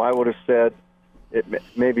don't know. I would have said it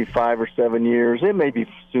may be 5 or 7 years. It may be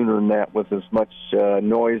sooner than that with as much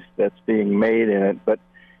noise that's being made in it. But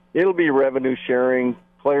it'll be revenue sharing.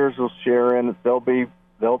 Players will share in it. There'll be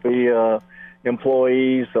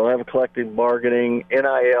employees. They'll have a collective bargaining.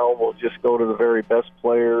 NIL will just go to the very best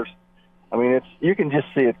players. I mean, you can just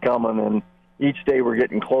see it coming, and each day we're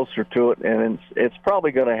getting closer to it. And it's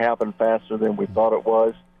probably going to happen faster than we thought it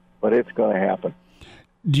was, but it's going to happen.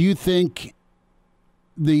 Do you think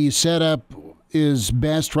the setup is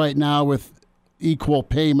best right now with equal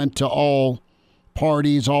payment to all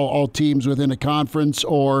parties, all teams within a conference,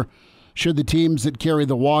 or should the teams that carry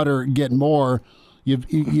the water get more?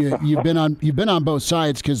 You've been on both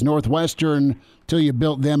sides, because Northwestern, till you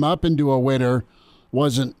built them up into a winner,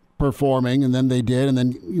 wasn't performing, and then they did, and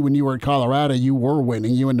then when you were at Colorado, you were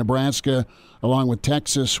winning. You and Nebraska, along with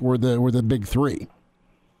Texas, were the big three.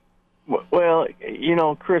 Well,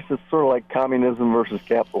 Chris, it's sort of like communism versus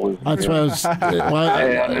capitalism. That's what I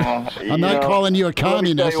was. I'm not calling you a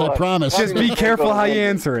communist, I promise. Just be careful how you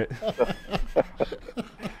answer it.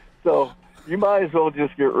 So you might as well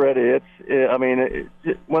just get ready.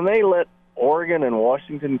 When they let Oregon and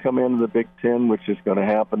Washington come into the Big Ten, which is going to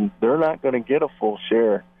happen, they're not going to get a full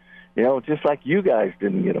share. Just like you guys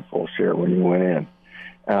didn't get a full share when you went in.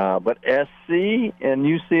 But SC and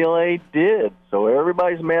UCLA did, so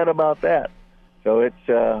everybody's mad about that. So it's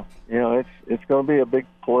going to be a big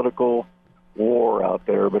political war out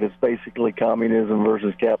there, but it's basically communism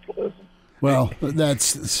versus capitalism. Well,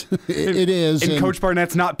 it is. And Coach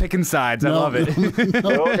Barnett's not picking sides. I love it.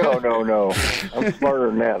 No. I'm smarter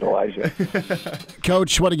than that, Elijah.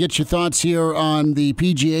 Coach, want to get your thoughts here on the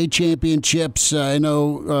PGA Championships. I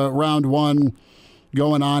know round one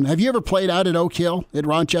going on. Have you ever played out at Oak Hill at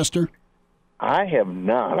Rochester? I have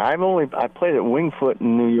not. I played at Wingfoot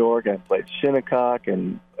in New York. I played Shinnecock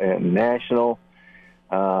and National.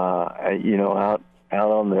 Out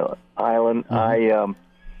on the island.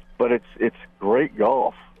 But it's great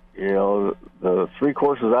golf. The 3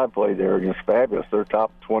 courses I played there are just fabulous. They're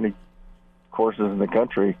top 20 courses in the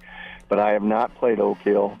country. But I have not played Oak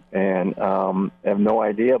Hill and have no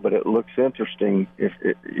idea. But it looks interesting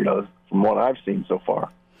from what I've seen so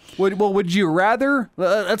far. Would you rather,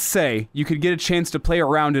 let's say, you could get a chance to play a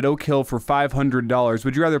round at Oak Hill for $500.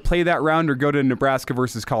 Would you rather play that round or go to Nebraska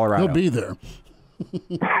versus Colorado? He'll be there.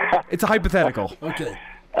 It's a hypothetical. Okay.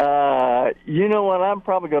 You know what? I'm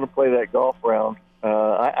probably going to play that golf round.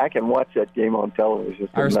 I can watch that game on television.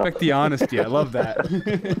 I respect the honesty. I love that.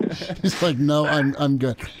 He's like, no, I'm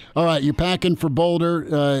good. All right, you're packing for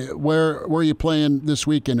Boulder. Where are you playing this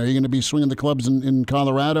weekend? Are you going to be swinging the clubs in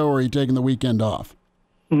Colorado, or are you taking the weekend off?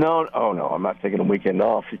 No. I'm not taking a weekend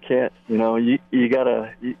off. You can't. You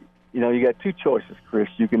got 2 choices, Chris.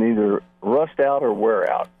 You can either rust out or wear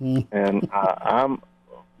out, and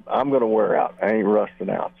I'm going to wear out. I ain't rusting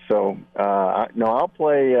out. So I'll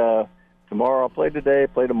play tomorrow. I'll play today.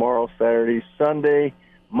 Play tomorrow, Saturday, Sunday,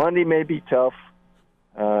 Monday may be tough,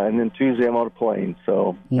 and then Tuesday I'm on a plane.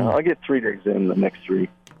 So I'll get 3 days in the next 3.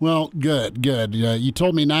 Well, good. You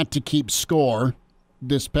told me not to keep score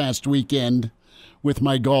this past weekend with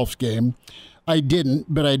my golf game. I didn't,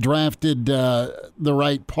 but I drafted the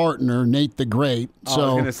right partner, Nate the Great. So, I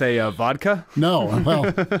was going to say vodka? No.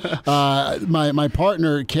 Well, my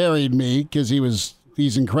partner carried me because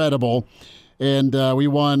he's incredible. And we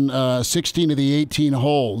won 16 of the 18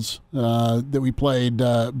 holes that we played.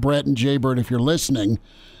 Brett and Jaybird, if you're listening,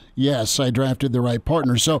 yes, I drafted the right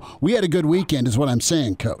partner. So we had a good weekend is what I'm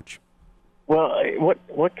saying, Coach. Well,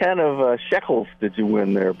 what kind of shekels did you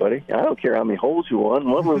win there, buddy? I don't care how many holes you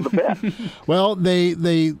won. What was the bet? Well,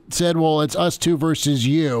 they said, well, it's us 2 versus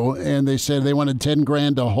you, and they said they wanted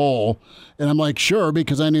 $10,000 a hole, and I'm like, sure,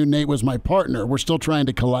 because I knew Nate was my partner. We're still trying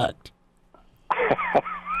to collect.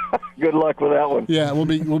 Good luck with that one. Yeah,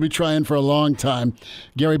 we'll be trying for a long time.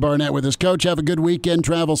 Gary Barnett with us. Coach, have a good weekend.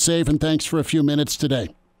 Travel safe, and thanks for a few minutes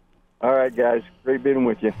today. All right, guys. Great being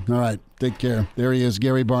with you. All right. Take care. There he is,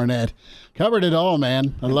 Gary Barnett. Covered it all,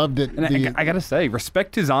 man. I loved it. And I got to say,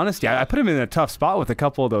 respect his honesty. I put him in a tough spot with a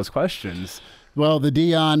couple of those questions. Well, the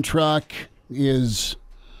Dion truck is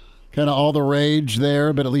kind of all the rage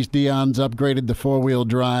there, but at least Dion's upgraded the 4-wheel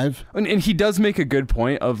drive. And he does make a good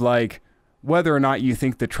point of, like, whether or not you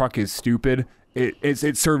think the truck is stupid,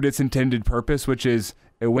 it served its intended purpose, which is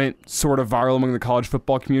it went sort of viral among the college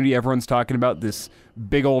football community. Everyone's talking about this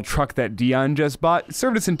big old truck that Dion just bought. It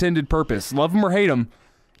served its intended purpose. Love him or hate him,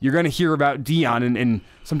 you're going to hear about Dion, and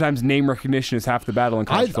sometimes name recognition is half the battle in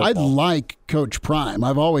college football. I like Coach Prime.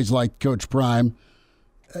 I've always liked Coach Prime.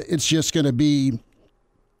 It's just going to be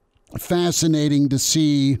fascinating to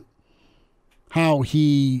see how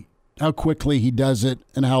quickly he does it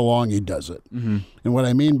and how long he does it. Mm-hmm. And what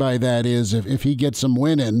I mean by that is if he gets them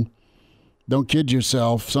winning, don't kid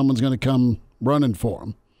yourself, someone's going to come running for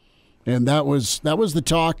him. And that was the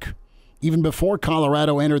talk even before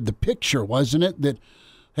Colorado entered the picture, wasn't it? That,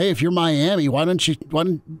 hey, if you're Miami, why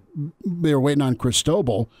don't they were waiting on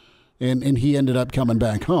Cristobal, and he ended up coming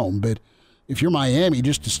back home. But if you're Miami,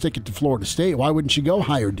 just to stick it to Florida State, why wouldn't you go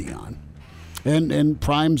hire Dion? And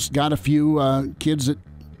Prime's got a few kids that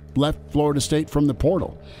left Florida State from the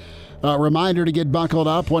portal. Reminder to get buckled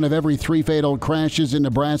up. 1 of every 3 fatal crashes in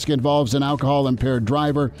Nebraska involves an alcohol-impaired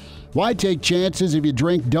driver. Why take chances? If you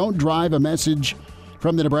drink, don't drive. A message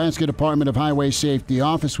from the Nebraska Department of Highway Safety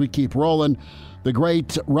Office. We keep rolling. The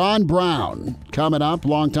great Ron Brown coming up,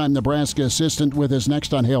 longtime Nebraska assistant, with us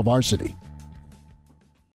next on Hail Varsity.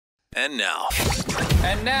 And now,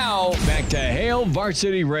 back to Hail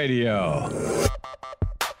Varsity Radio.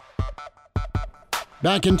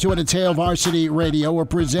 Back into it at Hail Varsity Radio. We're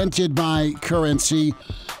presented by Currency.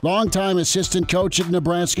 Longtime assistant coach at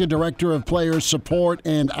Nebraska, director of player support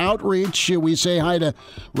and outreach. We say hi to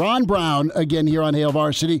Ron Brown again here on Hail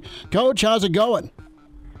Varsity. Coach, how's it going?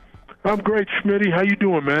 I'm great, Schmitty. How you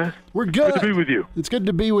doing, man? We're good. Good to be with you. It's good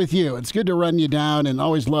to be with you. It's good to run you down, and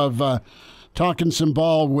always love talking some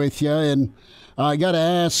ball with you. And I got to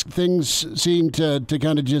ask, things seem to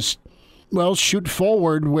kind of just, shoot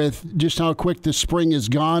forward with just how quick the spring is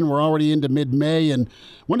gone. We're already into mid-May, and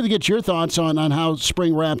wanted to get your thoughts on how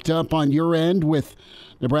spring wrapped up on your end with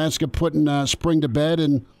Nebraska putting spring to bed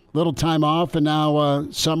and little time off, and now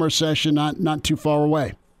summer session not too far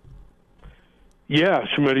away. Yeah,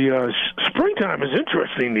 Schmidt, springtime is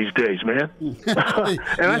interesting these days, man.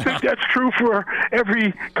 And I think that's true for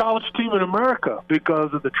every college team in America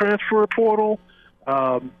because of the transfer portal,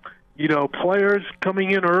 players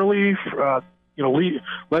coming in early,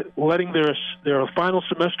 letting their final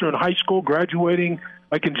semester in high school, graduating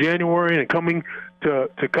like in January and coming to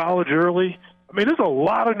college early. I mean, there's a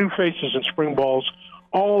lot of new faces in spring balls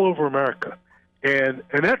all over America. And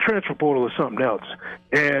that transfer portal is something else.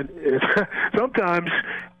 And sometimes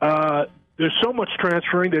there's so much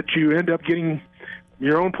transferring that you end up getting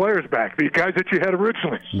your own players back, the guys that you had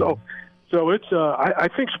originally. So it's I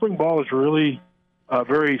think spring ball is really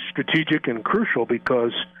very strategic and crucial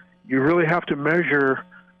because you really have to measure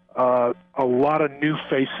a lot of new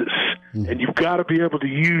faces, and you've got to be able to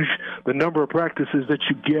use the number of practices that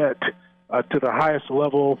you get to the highest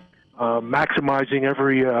level. Maximizing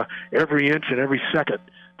every inch and every second,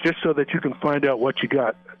 just so that you can find out what you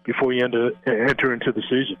got before you enter into the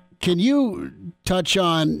season. Can you touch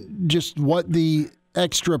on just what the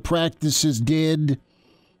extra practices did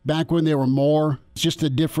back when there were more? It's just a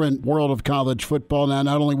different world of college football now,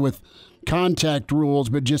 not only with contact rules,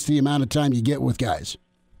 but just the amount of time you get with guys.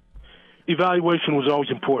 Evaluation was always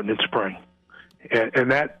important in spring. And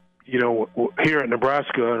that, here at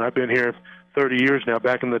Nebraska, and I've been here 30 years now,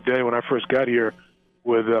 back in the day when I first got here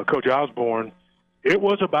with Coach Osborne, it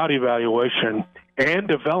was about evaluation and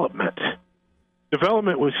development.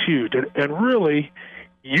 Development was huge. And really,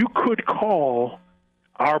 you could call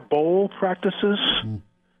our bowl practices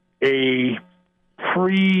a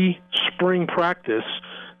pre-spring practice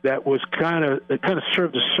that kind of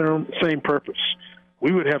served the same purpose.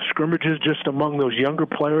 We would have scrimmages just among those younger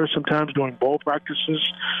players sometimes during bowl practices.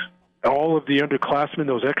 All of the underclassmen,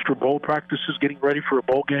 those extra bowl practices, getting ready for a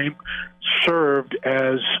bowl game, served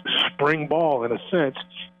as spring ball in a sense,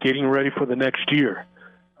 getting ready for the next year.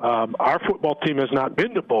 Our football team has not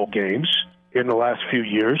been to bowl games in the last few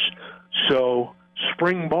years, so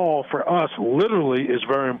spring ball for us literally is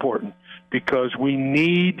very important because we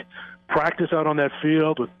need practice out on that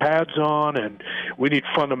field with pads on, and we need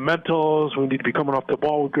fundamentals. We need to be coming off the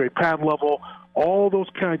ball with great pad level, all those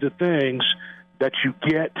kinds of things that you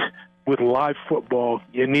get with live football,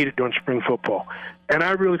 you need it during spring football. And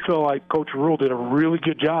I really feel like Coach Rhule did a really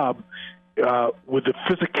good job with the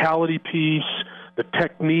physicality piece, the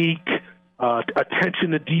technique,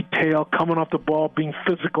 attention to detail, coming off the ball, being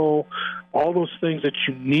physical, all those things that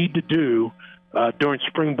you need to do during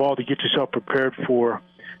spring ball to get yourself prepared for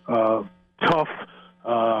tough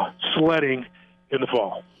sledding in the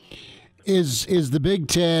fall. Is the Big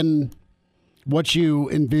Ten what you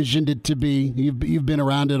envisioned it to be? You've been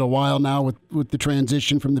around it a while now with the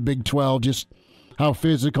transition from the Big 12, just how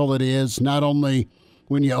physical it is, not only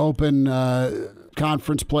when you open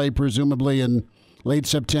conference play, presumably in late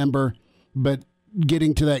September, but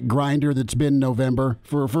getting to that grinder that's been November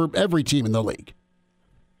for every team in the league.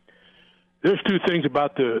 There's two things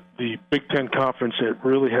about the Big Ten Conference that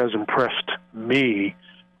really has impressed me.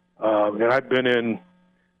 And I've been in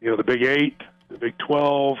the Big 8, the Big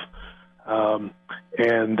 12, and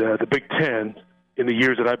the Big Ten in the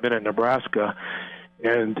years that I've been at Nebraska,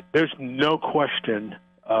 and there's no question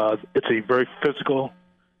it's a very physical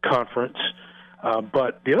conference.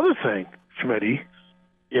 But the other thing, Schmitty,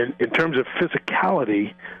 in terms of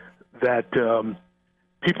physicality that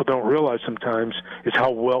people don't realize sometimes is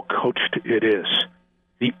how well coached it is.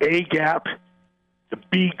 The A gap, the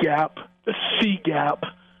B gap, the C gap,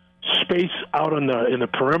 space out in the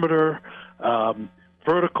perimeter,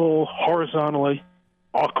 vertical, horizontally,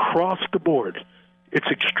 across the board, it's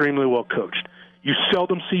extremely well coached. You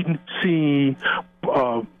seldom see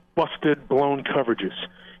busted, blown coverages.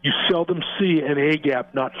 You seldom see an A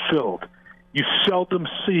gap not filled. You seldom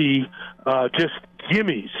see just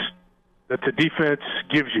gimmies that the defense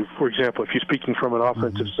gives you. For example, if you're speaking from an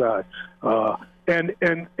offensive side,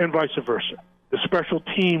 and vice versa. The special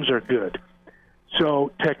teams are good.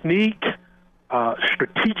 So technique,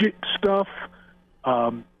 strategic stuff,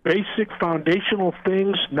 basic foundational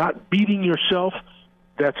things, not beating yourself,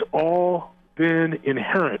 that's all been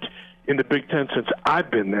inherent in the Big Ten since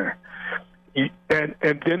I've been there. And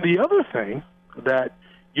then the other thing that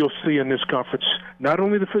you'll see in this conference, not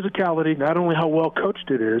only the physicality, not only how well coached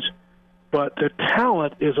it is, but the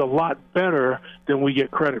talent is a lot better than we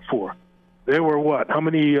get credit for. There were how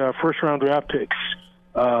many first-round draft picks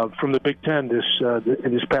from the Big Ten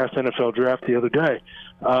in this past NFL draft the other day?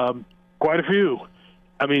 Quite a few.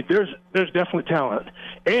 I mean, there's definitely talent.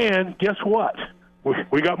 And guess what?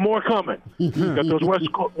 we got more coming. We got those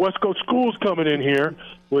West Coast schools coming in here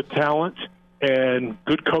with talent and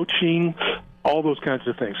good coaching, all those kinds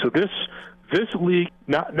of things. So this league,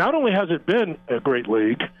 not only has it been a great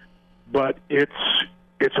league, but it's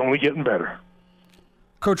only getting better.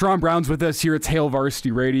 Coach Ron Brown's with us here at Hail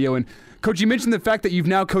Varsity Radio. And, Coach, you mentioned the fact that you've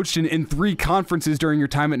now coached in 3 conferences during your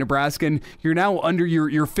time at Nebraska, and you're now under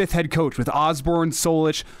your 5th head coach with Osborne,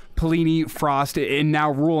 Solich, Pelini, Frost, and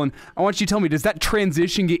now Rhule. And I want you to tell me, does that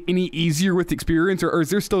transition get any easier with experience, or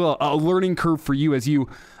is there still a learning curve for you as you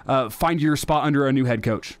find your spot under a new head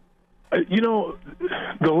coach? The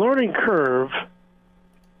learning curve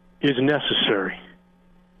is necessary.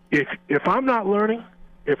 If I'm not learning,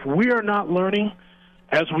 if we are not learning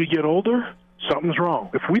as we get older, something's wrong.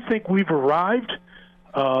 If we think we've arrived,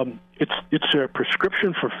 it's a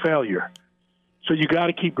prescription for failure. So you got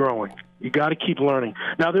to keep growing. You got to keep learning.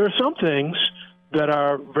 Now, there are some things that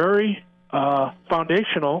are very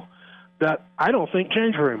foundational that I don't think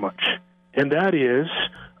change very much, and that is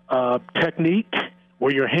technique,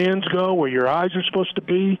 where your hands go, where your eyes are supposed to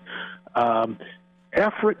be,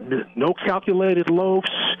 effort, no calculated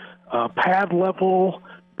loafs, pad level,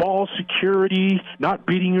 ball security, not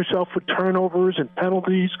beating yourself with turnovers and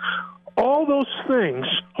penalties. All those things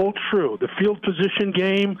hold true. The field position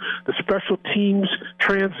game, the special teams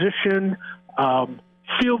transition,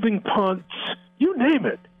 fielding punts, you name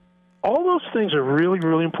it. All those things are really,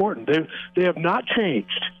 really important. They have not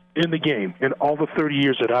changed in the game in all the 30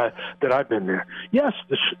 years that I've been there. Yes,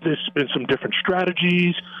 there's been some different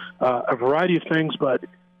strategies, a variety of things, but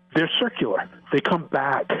they're circular. They come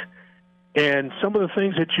back. And some of the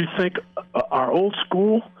things that you think are old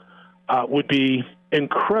school would be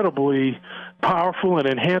incredibly powerful and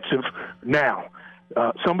enhancive now.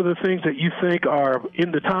 Some of the things that you think are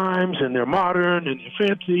in the times and they're modern and they're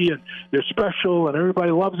fancy and they're special and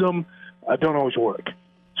everybody loves them don't always work.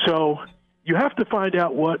 So you have to find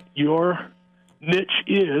out what your niche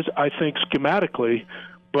is, I think, schematically.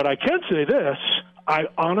 But I can say this. I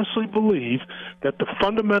honestly believe that the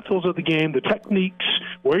fundamentals of the game, the techniques,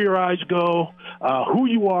 where your eyes go, who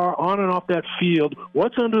you are on and off that field,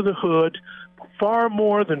 what's under the hood, far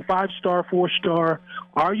more than 5-star, 4-star.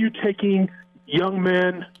 Are you taking young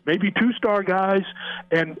men, maybe 2-star guys,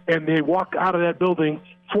 and they walk out of that building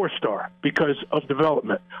 4-star because of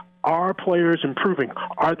development? Are players improving?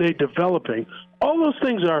 Are they developing? All those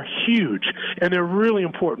things are huge, and they're really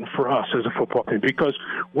important for us as a football team because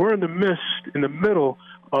we're in the middle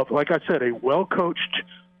of, like I said, a well-coached,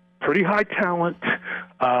 pretty high talent,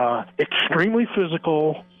 extremely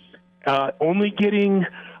physical, only getting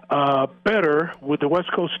better with the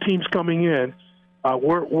West Coast teams coming in.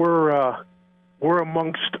 We're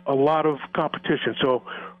amongst a lot of competition. So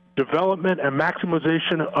development and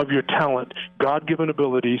maximization of your talent, God-given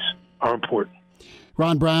abilities, are important.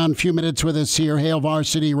 Ron Brown, a few minutes with us here, Hail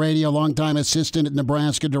Varsity Radio, longtime assistant at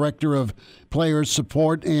Nebraska, director of player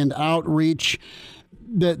support and outreach.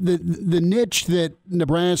 The niche that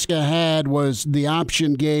Nebraska had was the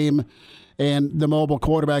option game and the mobile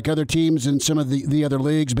quarterback. Other teams in some of the other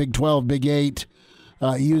leagues, Big 12, Big 8,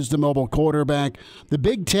 use the mobile quarterback. The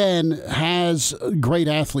Big 10 has great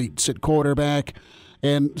athletes at quarterback,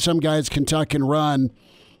 and some guys can tuck and run.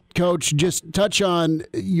 Coach, just touch on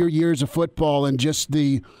your years of football and just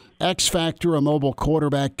the X factor a mobile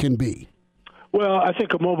quarterback can be. Well, I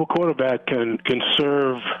think a mobile quarterback can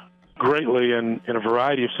serve greatly in a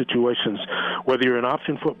variety of situations, whether you're an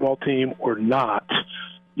option football team or not.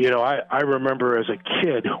 I remember as a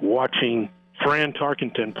kid watching Fran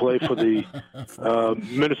Tarkenton play for the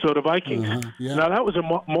Minnesota Vikings. Yeah. Now, that was a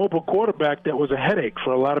mobile quarterback that was a headache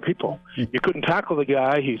for a lot of people. You couldn't tackle the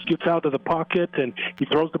guy. He gets out of the pocket, and he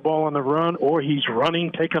throws the ball on the run, or he's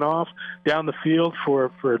running, taking off down the field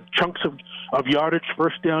for chunks of yardage,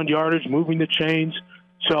 first down yardage, moving the chains.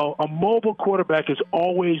 So a mobile quarterback is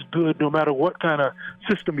always good no matter what kind of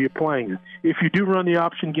system you're playing. If you do run the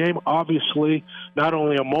option game, obviously not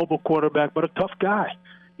only a mobile quarterback but a tough guy.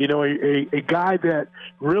 A guy that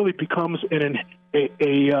really becomes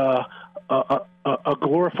a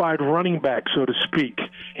glorified running back, so to speak.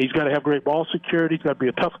 He's got to have great ball security. He's got to be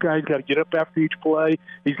a tough guy. He's got to get up after each play.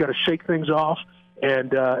 He's got to shake things off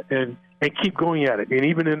and keep going at it. And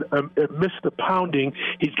even amidst the pounding,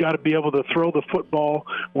 he's got to be able to throw the football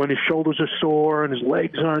when his shoulders are sore and his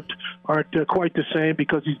legs aren't quite the same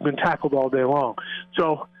because he's been tackled all day long.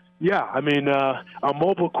 So, yeah, a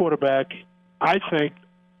mobile quarterback, I think,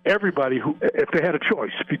 everybody who, if they had a choice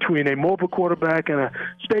between a mobile quarterback and a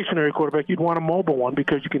stationary quarterback, you'd want a mobile one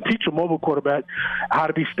because you can teach a mobile quarterback how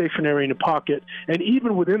to be stationary in the pocket. And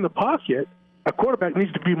even within the pocket, A quarterback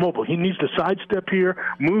needs to be mobile. He needs to sidestep here,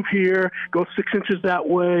 move here, go 6 inches that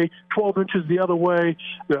way, 12 inches the other way,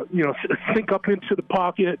 sink up into the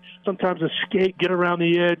pocket, sometimes escape, get around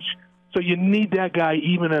the edge. So you need that guy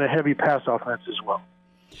even in a heavy pass offense as well.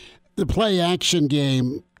 The play-action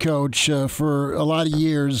game, Coach, for a lot of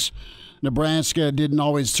years, Nebraska didn't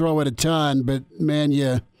always throw it a ton, but, man,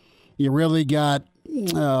 you really got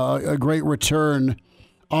a great return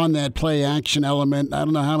on that play-action element. I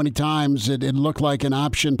don't know how many times it looked like an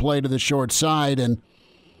option play to the short side, and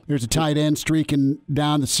there's a tight end streaking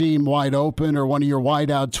down the seam wide open, or one of your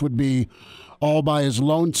wideouts would be all by his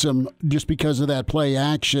lonesome just because of that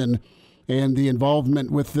play-action and the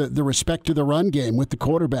involvement with the respect to the run game with the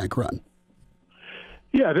quarterback run.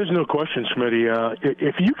 Yeah, there's no question, Smitty.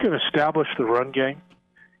 If you can establish the run game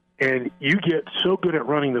and you get so good at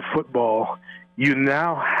running the football, you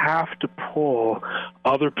now have to pull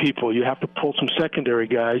other people. You have to pull some secondary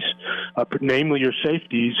guys, namely your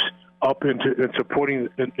safeties, up into supporting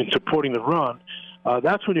the run.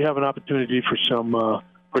 That's when you have an opportunity for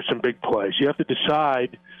some big plays. You have to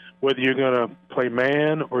decide whether you're going to play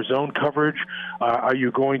man or zone coverage. Are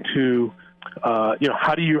you going to, how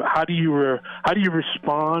do you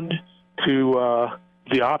respond to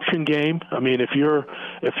the option game? I mean, if you're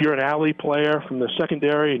an alley player from the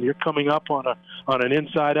secondary and you're coming up on an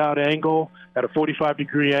inside-out angle at a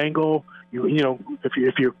 45-degree angle,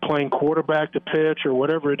 if you're playing quarterback to pitch or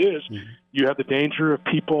whatever it is, you have the danger of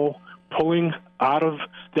people pulling out of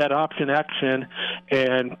that option action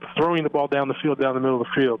and throwing the ball down the middle of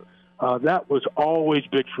the field. That was always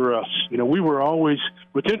big for us. We were always,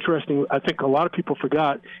 what's interesting, I think a lot of people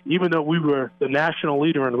forgot, even though we were the national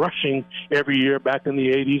leader in rushing every year back in the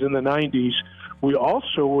 80s and the 90s, we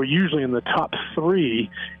also were usually in the top 3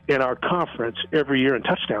 in our conference every year in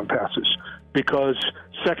touchdown passes because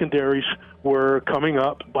secondaries were coming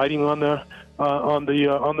up, biting on the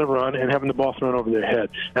run and having the ball thrown over their head.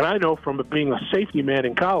 And I know from being a safety man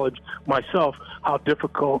in college myself how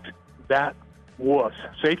difficult that was.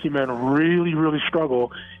 Safety men really, really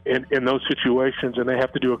struggle in those situations, and they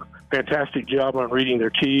have to do a fantastic job on reading their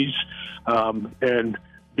keys and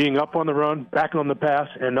being up on the run, back on the pass,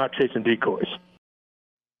 and not chasing decoys.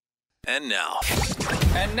 And now,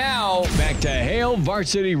 back to Hail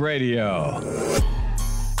Varsity Radio.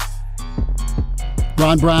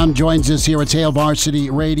 Ron Brown joins us here at Hail Varsity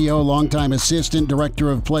Radio, longtime assistant director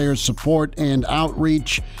of player support and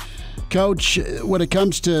outreach. Coach, when it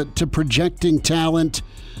comes to projecting talent,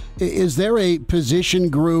 is there a position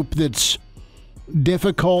group that's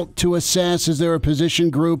difficult to assess? Is there a position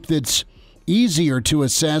group that's easier to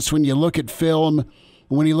assess when you look at film,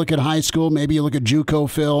 when you look at high school, maybe you look at JUCO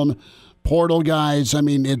film, portal guys? I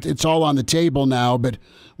mean, it's all on the table now, but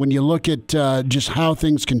when you look at just how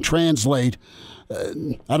things can translate,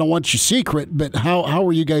 I don't want your secret, but how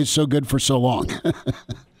were you guys so good for so long?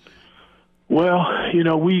 Well,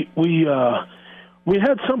 we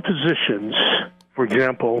had some positions, for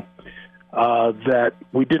example, that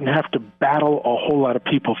we didn't have to battle a whole lot of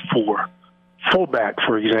people for. Fullback,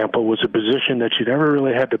 for example, was a position that you never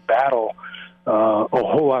really had to battle a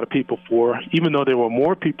whole lot of people for, even though there were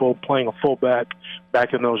more people playing a fullback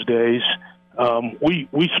back in those days.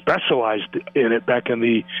 We specialized in it back in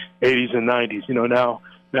the 80s and 90s.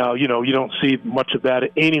 Now you don't see much of that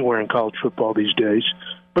anywhere in college football these days.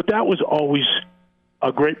 But that was always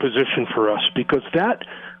a great position for us because that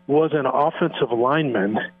was an offensive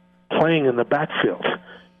lineman playing in the backfield.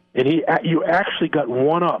 And you actually got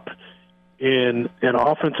one up in an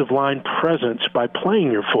offensive line presence by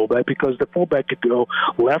playing your fullback because the fullback could go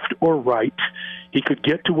left or right. He could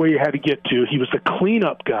get to where you had to get to. He was the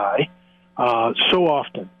cleanup guy so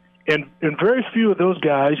often. And very few of those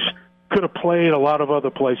guys could have played a lot of other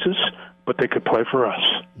places, but they could play for us.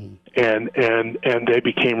 And they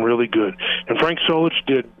became really good. And Frank Solich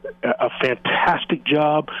did a fantastic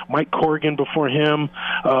job. Mike Corrigan before him,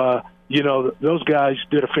 those guys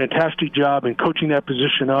did a fantastic job in coaching that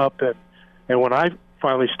position up. And when I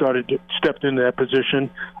finally stepped into that position,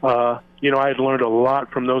 I had learned a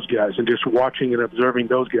lot from those guys and just watching and observing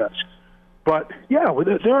those guys. But yeah,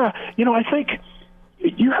 I think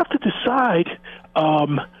you have to decide.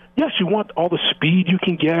 Yes, you want all the speed you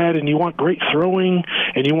can get, and you want great throwing,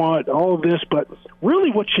 and you want all of this, but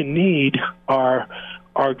really what you need are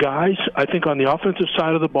guys, I think, on the offensive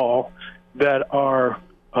side of the ball that are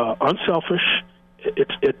unselfish.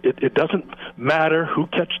 It doesn't matter who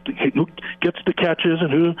gets the catches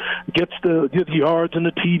and who gets the yards and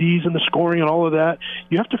the TDs and the scoring and all of that.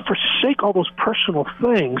 You have to forsake all those personal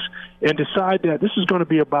things and decide that this is going to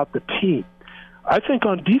be about the team. I think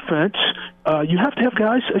on defense, you have to have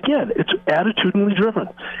guys, again, it's attitudinally driven,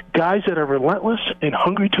 guys that are relentless and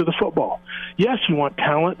hungry to the football. Yes, you want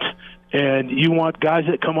talent, and you want guys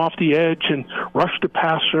that come off the edge and rush the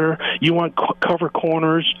passer. You want cover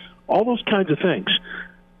corners, all those kinds of things.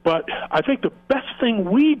 But I think the best thing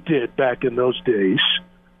we did back in those days,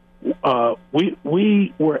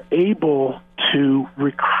 we were able to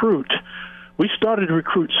recruit. We started to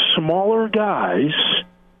recruit smaller guys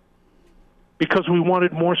because we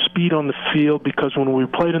wanted more speed on the field, because when we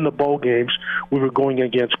played in the bowl games, we were going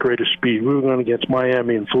against greater speed. We were going against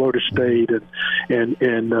Miami and Florida State and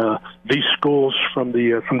these schools from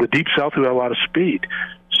the Deep South who had a lot of speed.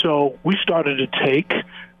 So we started to take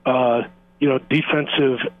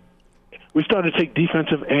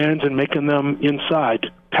defensive ends and making them inside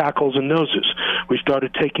tackles and noses. We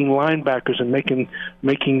started taking linebackers and making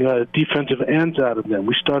defensive ends out of them.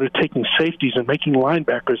 We started taking safeties and making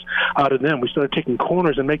linebackers out of them. We started taking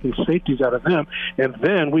corners and making safeties out of them. And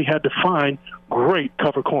then we had to find great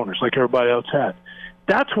cover corners like everybody else had.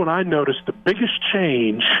 That's when I noticed the biggest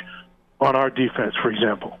change on our defense, for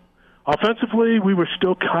example. Offensively, we were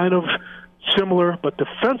still kind of similar, but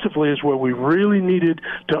defensively is where we really needed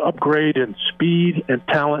to upgrade in speed and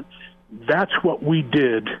talent. That's what we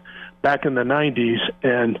did back in the 90s,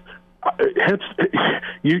 and hence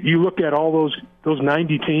you look at all those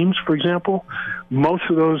 90 teams, for example, most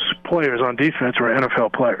of those players on defense were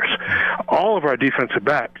NFL players. All of our defensive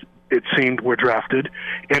backs, it seemed, were drafted,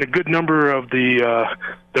 and a good number of the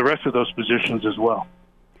rest of those positions as well.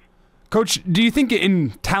 Coach, do you think in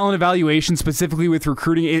talent evaluation, specifically with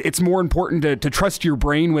recruiting, it's more important to trust your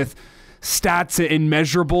brain with stats and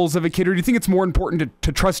measurables of a kid, or do you think it's more important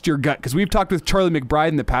to trust your gut? Because we've talked with Charlie McBride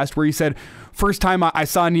in the past where he said, first time I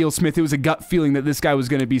saw Neil Smith, it was a gut feeling that this guy was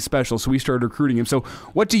going to be special, so we started recruiting him. So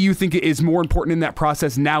what do you think is more important in that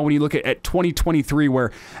process now when you look at 2023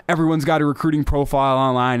 where everyone's got a recruiting profile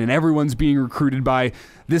online and everyone's being recruited by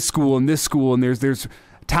this school and there's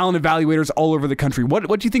talent evaluators all over the country? What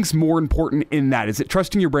do you think is more important in that? Is it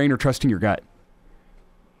trusting your brain or trusting your gut?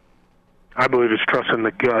 I believe it's trusting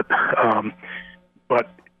the gut, but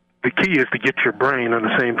the key is to get your brain on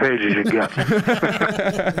the same page as your gut.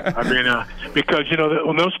 I mean, because,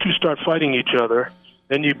 when those two start fighting each other,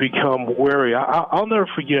 then you become wary. I'll never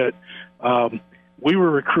forget, we were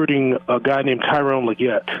recruiting a guy named Tyrone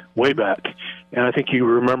Leggett way back, and I think you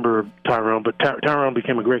remember Tyrone, but Tyrone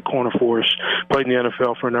became a great corner for us, played in the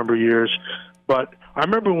NFL for a number of years. But I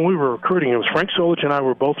remember when we were recruiting him, Frank Solich and I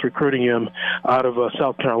were both recruiting him out of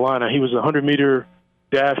South Carolina. He was a 100-meter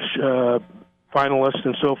dash finalist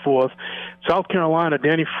and so forth. South Carolina,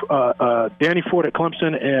 Danny Ford at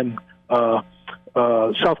Clemson and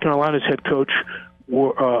South Carolina's head coach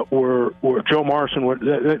were Joe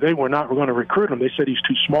Morrison. They were not going to recruit him. They said he's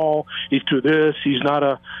too small, he's too this, he's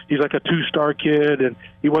like a two-star kid, and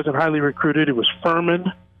he wasn't highly recruited. It was Furman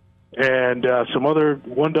and some other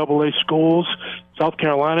 1AA schools. South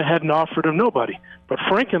Carolina hadn't offered him nobody. But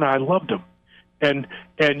Frank and I loved him. And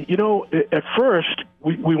at first,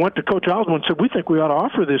 we went to Coach Osborne and said, we think we ought to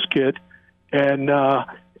offer this kid. And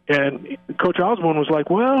Coach Osborne was like,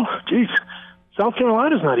 well, geez, South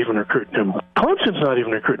Carolina's not even recruiting him. Clemson's not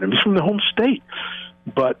even recruiting him. He's from the home state.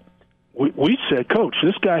 But we said, Coach,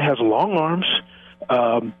 this guy has long arms.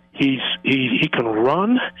 He can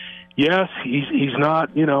run. Yes, he's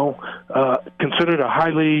not, considered a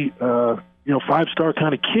highly, five-star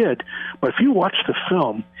kind of kid. But if you watch the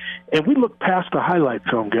film, and we look past the highlight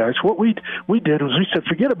film, guys, what we did was we said,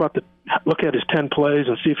 forget about look at his 10 plays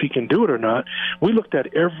and see if he can do it or not. We looked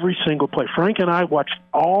at every single play. Frank and I watched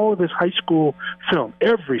all of his high school film,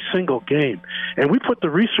 every single game. And we put the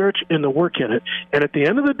research and the work in it. And at the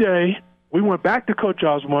end of the day, we went back to Coach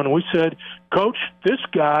Osborne and we said, Coach, this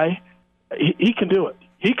guy, he can do it.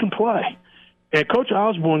 He can play. And Coach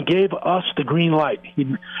Osborne gave us the green light.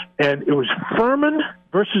 And it was Furman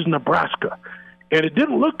versus Nebraska. And it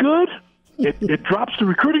didn't look good. It drops the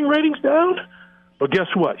recruiting ratings down. But guess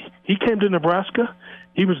what? He came to Nebraska.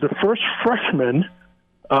 He was the first freshman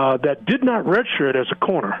that did not redshirt as a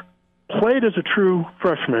corner, played as a true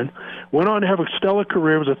freshman, went on to have a stellar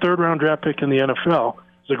career, was a third-round draft pick in the NFL.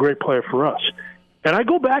 He's a great player for us. And I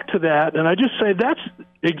go back to that, and I just say that's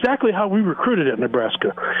exactly how we recruited at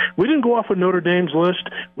Nebraska. We didn't go off of Notre Dame's list.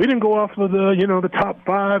 We didn't go off of the top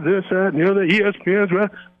five, this, that, the ESPN's.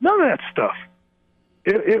 None of that stuff.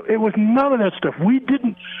 It was none of that stuff. We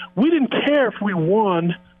didn't care if we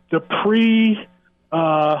won the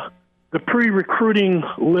pre-recruiting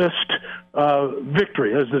list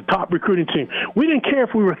victory as the top recruiting team. We didn't care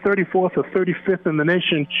if we were 34th or 35th in the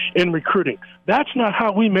nation in recruiting. That's not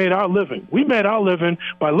how we made our living. We made our living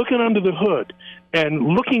by looking under the hood and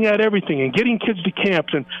looking at everything and getting kids to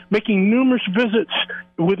camps and making numerous visits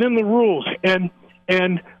within the rules and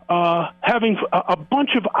having a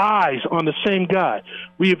bunch of eyes on the same guy.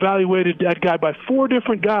 We evaluated that guy by 4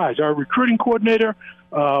 different guys: our recruiting coordinator,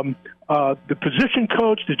 the position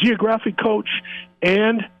coach, the geographic coach,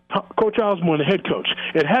 and Coach Osborne, the head coach.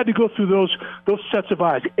 It had to go through those sets of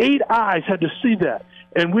eyes. 8 eyes had to see that,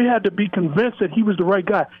 and we had to be convinced that he was the right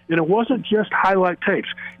guy. And it wasn't just highlight tapes.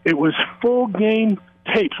 It was full game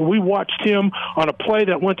tapes. We watched him on a play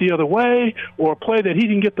that went the other way or a play that he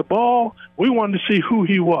didn't get the ball. We wanted to see who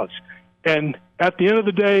he was. And at the end of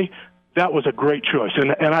the day, that was a great choice.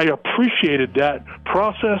 And I appreciated that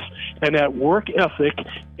process and that work ethic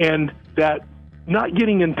and that not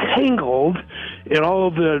getting entangled in all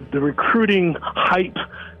of the recruiting hype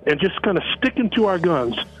and just kind of sticking to our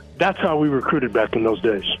guns. That's how we recruited back in those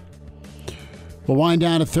days. We'll wind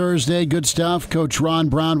down to Thursday. Good stuff. Coach Ron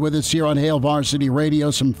Brown with us here on Hail Varsity Radio.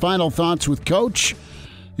 Some final thoughts with Coach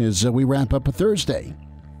as we wrap up a Thursday.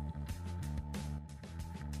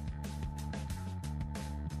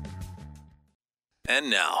 And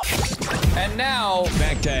now,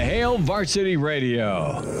 back to Hail Varsity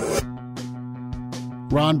Radio.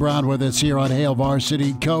 Ron Brown with us here on Hail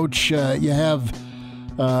Varsity. Coach, you have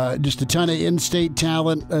just a ton of in-state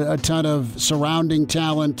talent, a ton of surrounding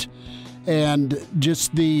talent, and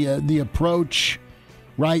just the approach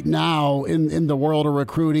right now in the world of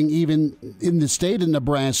recruiting, even in the state of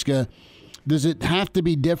Nebraska. Does it have to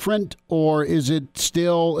be different, or is it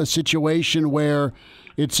still a situation where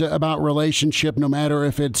it's about relationship no matter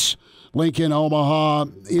if it's Lincoln, Omaha,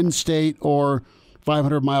 in-state, or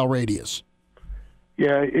 500-mile radius?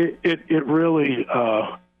 Yeah, it really,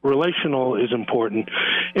 relational is important.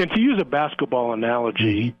 And to use a basketball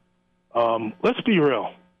analogy, let's be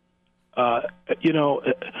real. And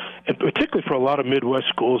particularly for a lot of Midwest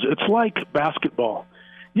schools, it's like basketball.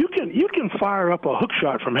 You can fire up a hook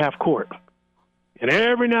shot from half court, and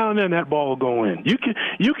every now and then that ball will go in.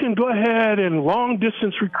 You can go ahead and long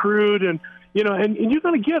distance recruit, and and you're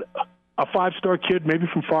going to get a 5-star kid maybe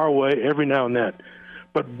from far away every now and then.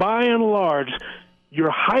 But by and large, your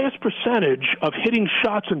highest percentage of hitting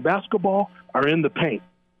shots in basketball are in the paint,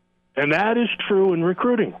 and that is true in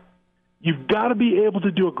recruiting. You've got to be able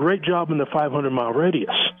to do a great job in the 500-mile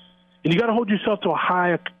radius, and you got to hold yourself to a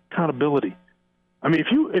high accountability. I mean,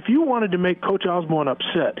 if you wanted to make Coach Osborne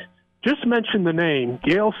upset, just mention the name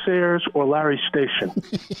Gale Sayers or Larry Station,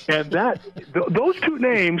 and those 2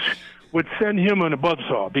 names would send him on a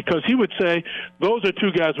buzzsaw, because he would say, those are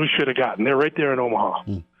 2 guys we should have gotten. They're right there in Omaha.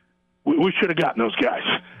 We should have gotten those guys,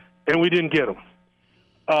 and we didn't get them.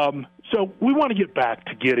 So we want to get back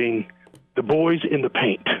to getting the boys in the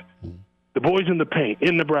paint. The boys in the paint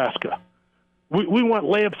in Nebraska. We want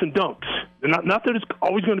layups and dunks. And not that it's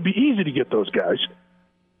always going to be easy to get those guys.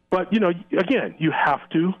 But, again, you have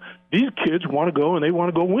to. These kids want to go, and they want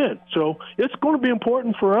to go win. So it's going to be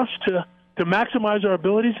important for us to maximize our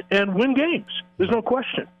abilities and win games. There's no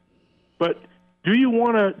question. But do you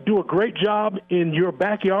want to do a great job in your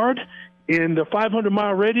backyard, in the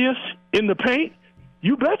 500-mile radius, in the paint?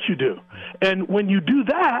 You bet you do. And when you do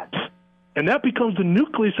that, and that becomes the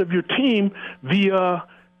nucleus of your team via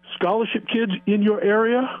scholarship kids in your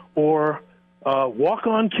area or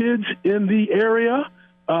walk-on kids in the area,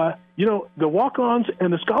 the walk-ons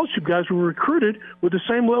and the scholarship guys were recruited with the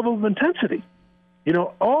same level of intensity.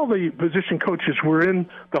 All the position coaches were in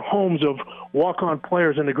the homes of walk-on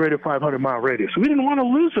players in the greater 500-mile radius. We didn't want to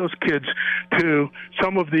lose those kids to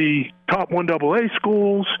some of the top 1AA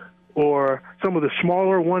schools or some of the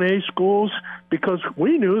smaller 1A schools, because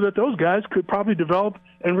we knew that those guys could probably develop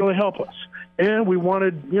and really help us. And we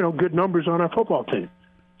wanted, good numbers on our football team.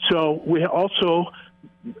 So we also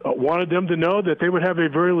wanted them to know that they would have a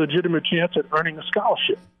very legitimate chance at earning a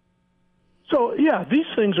scholarship. So, yeah, these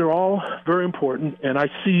things are all very important. And I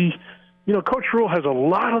see, Coach Rhule has a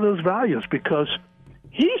lot of those values because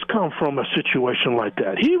he's come from a situation like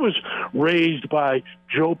that. He was raised by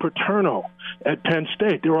Joe Paterno at Penn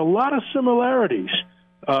State. There were a lot of similarities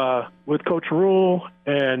with Coach Rhule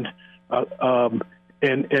and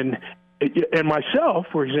myself,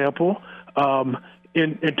 for example,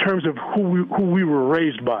 in terms of who we were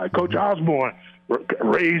raised by. Coach Osborne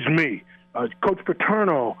raised me. Coach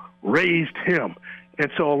Paterno raised him.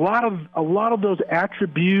 And so a lot of those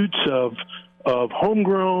attributes of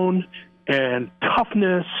homegrown and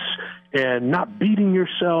toughness and not beating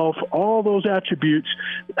yourself, all those attributes,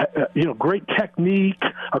 great technique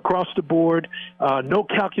across the board, no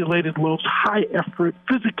calculated looks, high effort,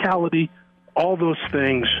 physicality, all those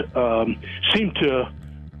things seem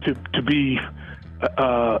to be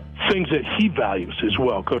things that he values as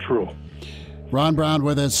well, Coach Rhule. Ron Brown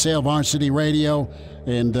with us, Hail Varsity Radio,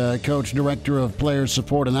 and Coach, Director of Player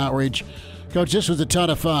Support and Outreach. Coach, this was a ton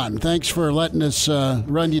of fun. Thanks for letting us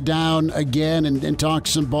run you down again and talk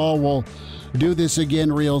some ball. We'll do this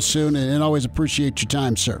again real soon, and always appreciate your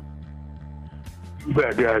time, sir. You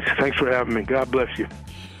bet, guys. Thanks for having me. God bless you.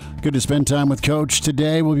 Good to spend time with Coach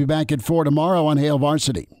today. We'll be back at 4 tomorrow on Hail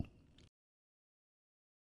Varsity.